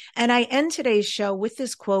well. And I end today's show with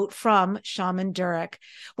this quote from Shaman Durek.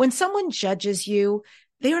 When someone judges you,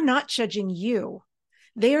 they are not judging you.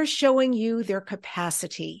 They are showing you their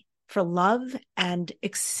capacity for love and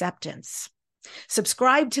acceptance.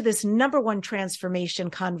 Subscribe to this #1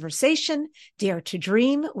 transformation conversation, Dare to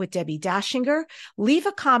Dream with Debbi Dachinger. Leave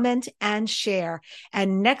a comment and share.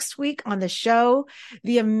 And next week on the show,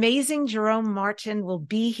 the amazing Jerome Martin will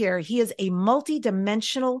be here. He is a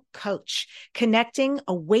multidimensional coach, connecting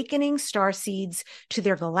awakening starseeds to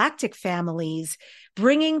their galactic families,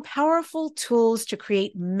 bringing powerful tools to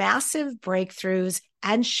create massive breakthroughs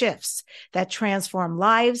and shifts that transform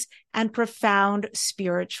lives and profound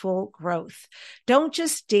spiritual growth. Don't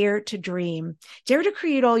just dare to dream. Dare to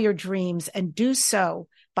create all your dreams, and do so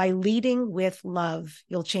by leading with love.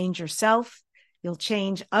 You'll change yourself, you'll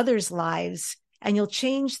change others' lives, and you'll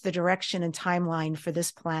change the direction and timeline for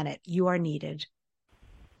this planet. You are needed.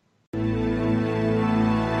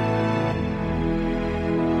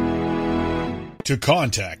 To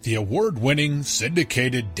contact the award-winning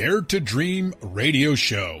syndicated Dare to Dream radio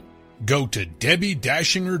show, go to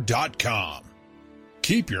DebbiDachinger.com.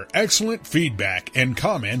 Keep your excellent feedback and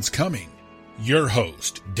comments coming. Your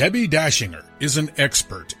host, Debbi Dachinger, is an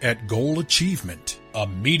expert at goal achievement, a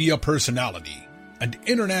media personality, an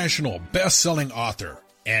international best-selling author,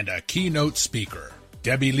 and a keynote speaker.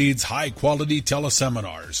 Debbi leads high-quality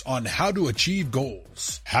teleseminars on how to achieve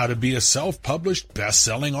goals, how to be a self-published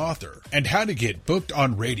best-selling author, and how to get booked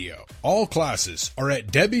on radio. All classes are at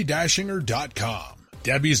DebbiDachinger.com.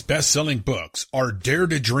 Debbi's best-selling books are Dare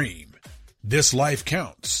to Dream, This Life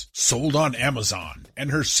Counts, sold on Amazon, and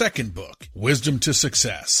her second book, Wisdom to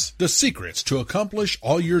Success, The Secrets to Accomplish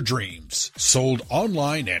All Your Dreams, sold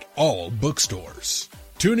online at all bookstores.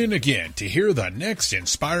 Tune in again to hear the next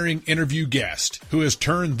inspiring interview guest who has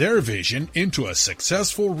turned their vision into a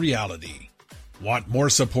successful reality. Want more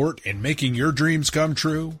support in making your dreams come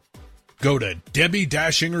true? Go to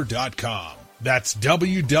DebbiDachinger.com. That's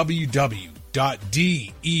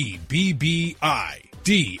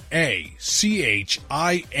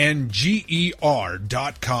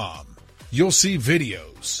www.DebbiDachinger.com. You'll see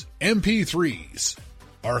videos, MP3s,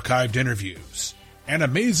 archived interviews, and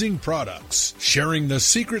amazing products, sharing the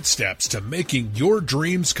secret steps to making your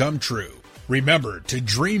dreams come true. Remember to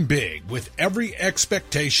dream big with every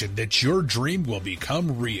expectation that your dream will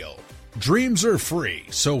become real. Dreams are free,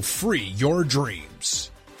 so free your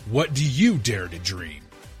dreams. What do you dare to dream?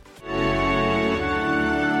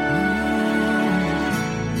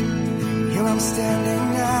 Here I'm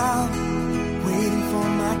standing now, waiting for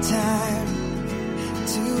my time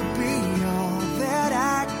to be all that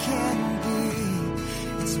I can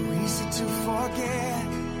be. It's so easy to forget,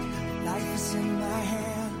 life is in my hands.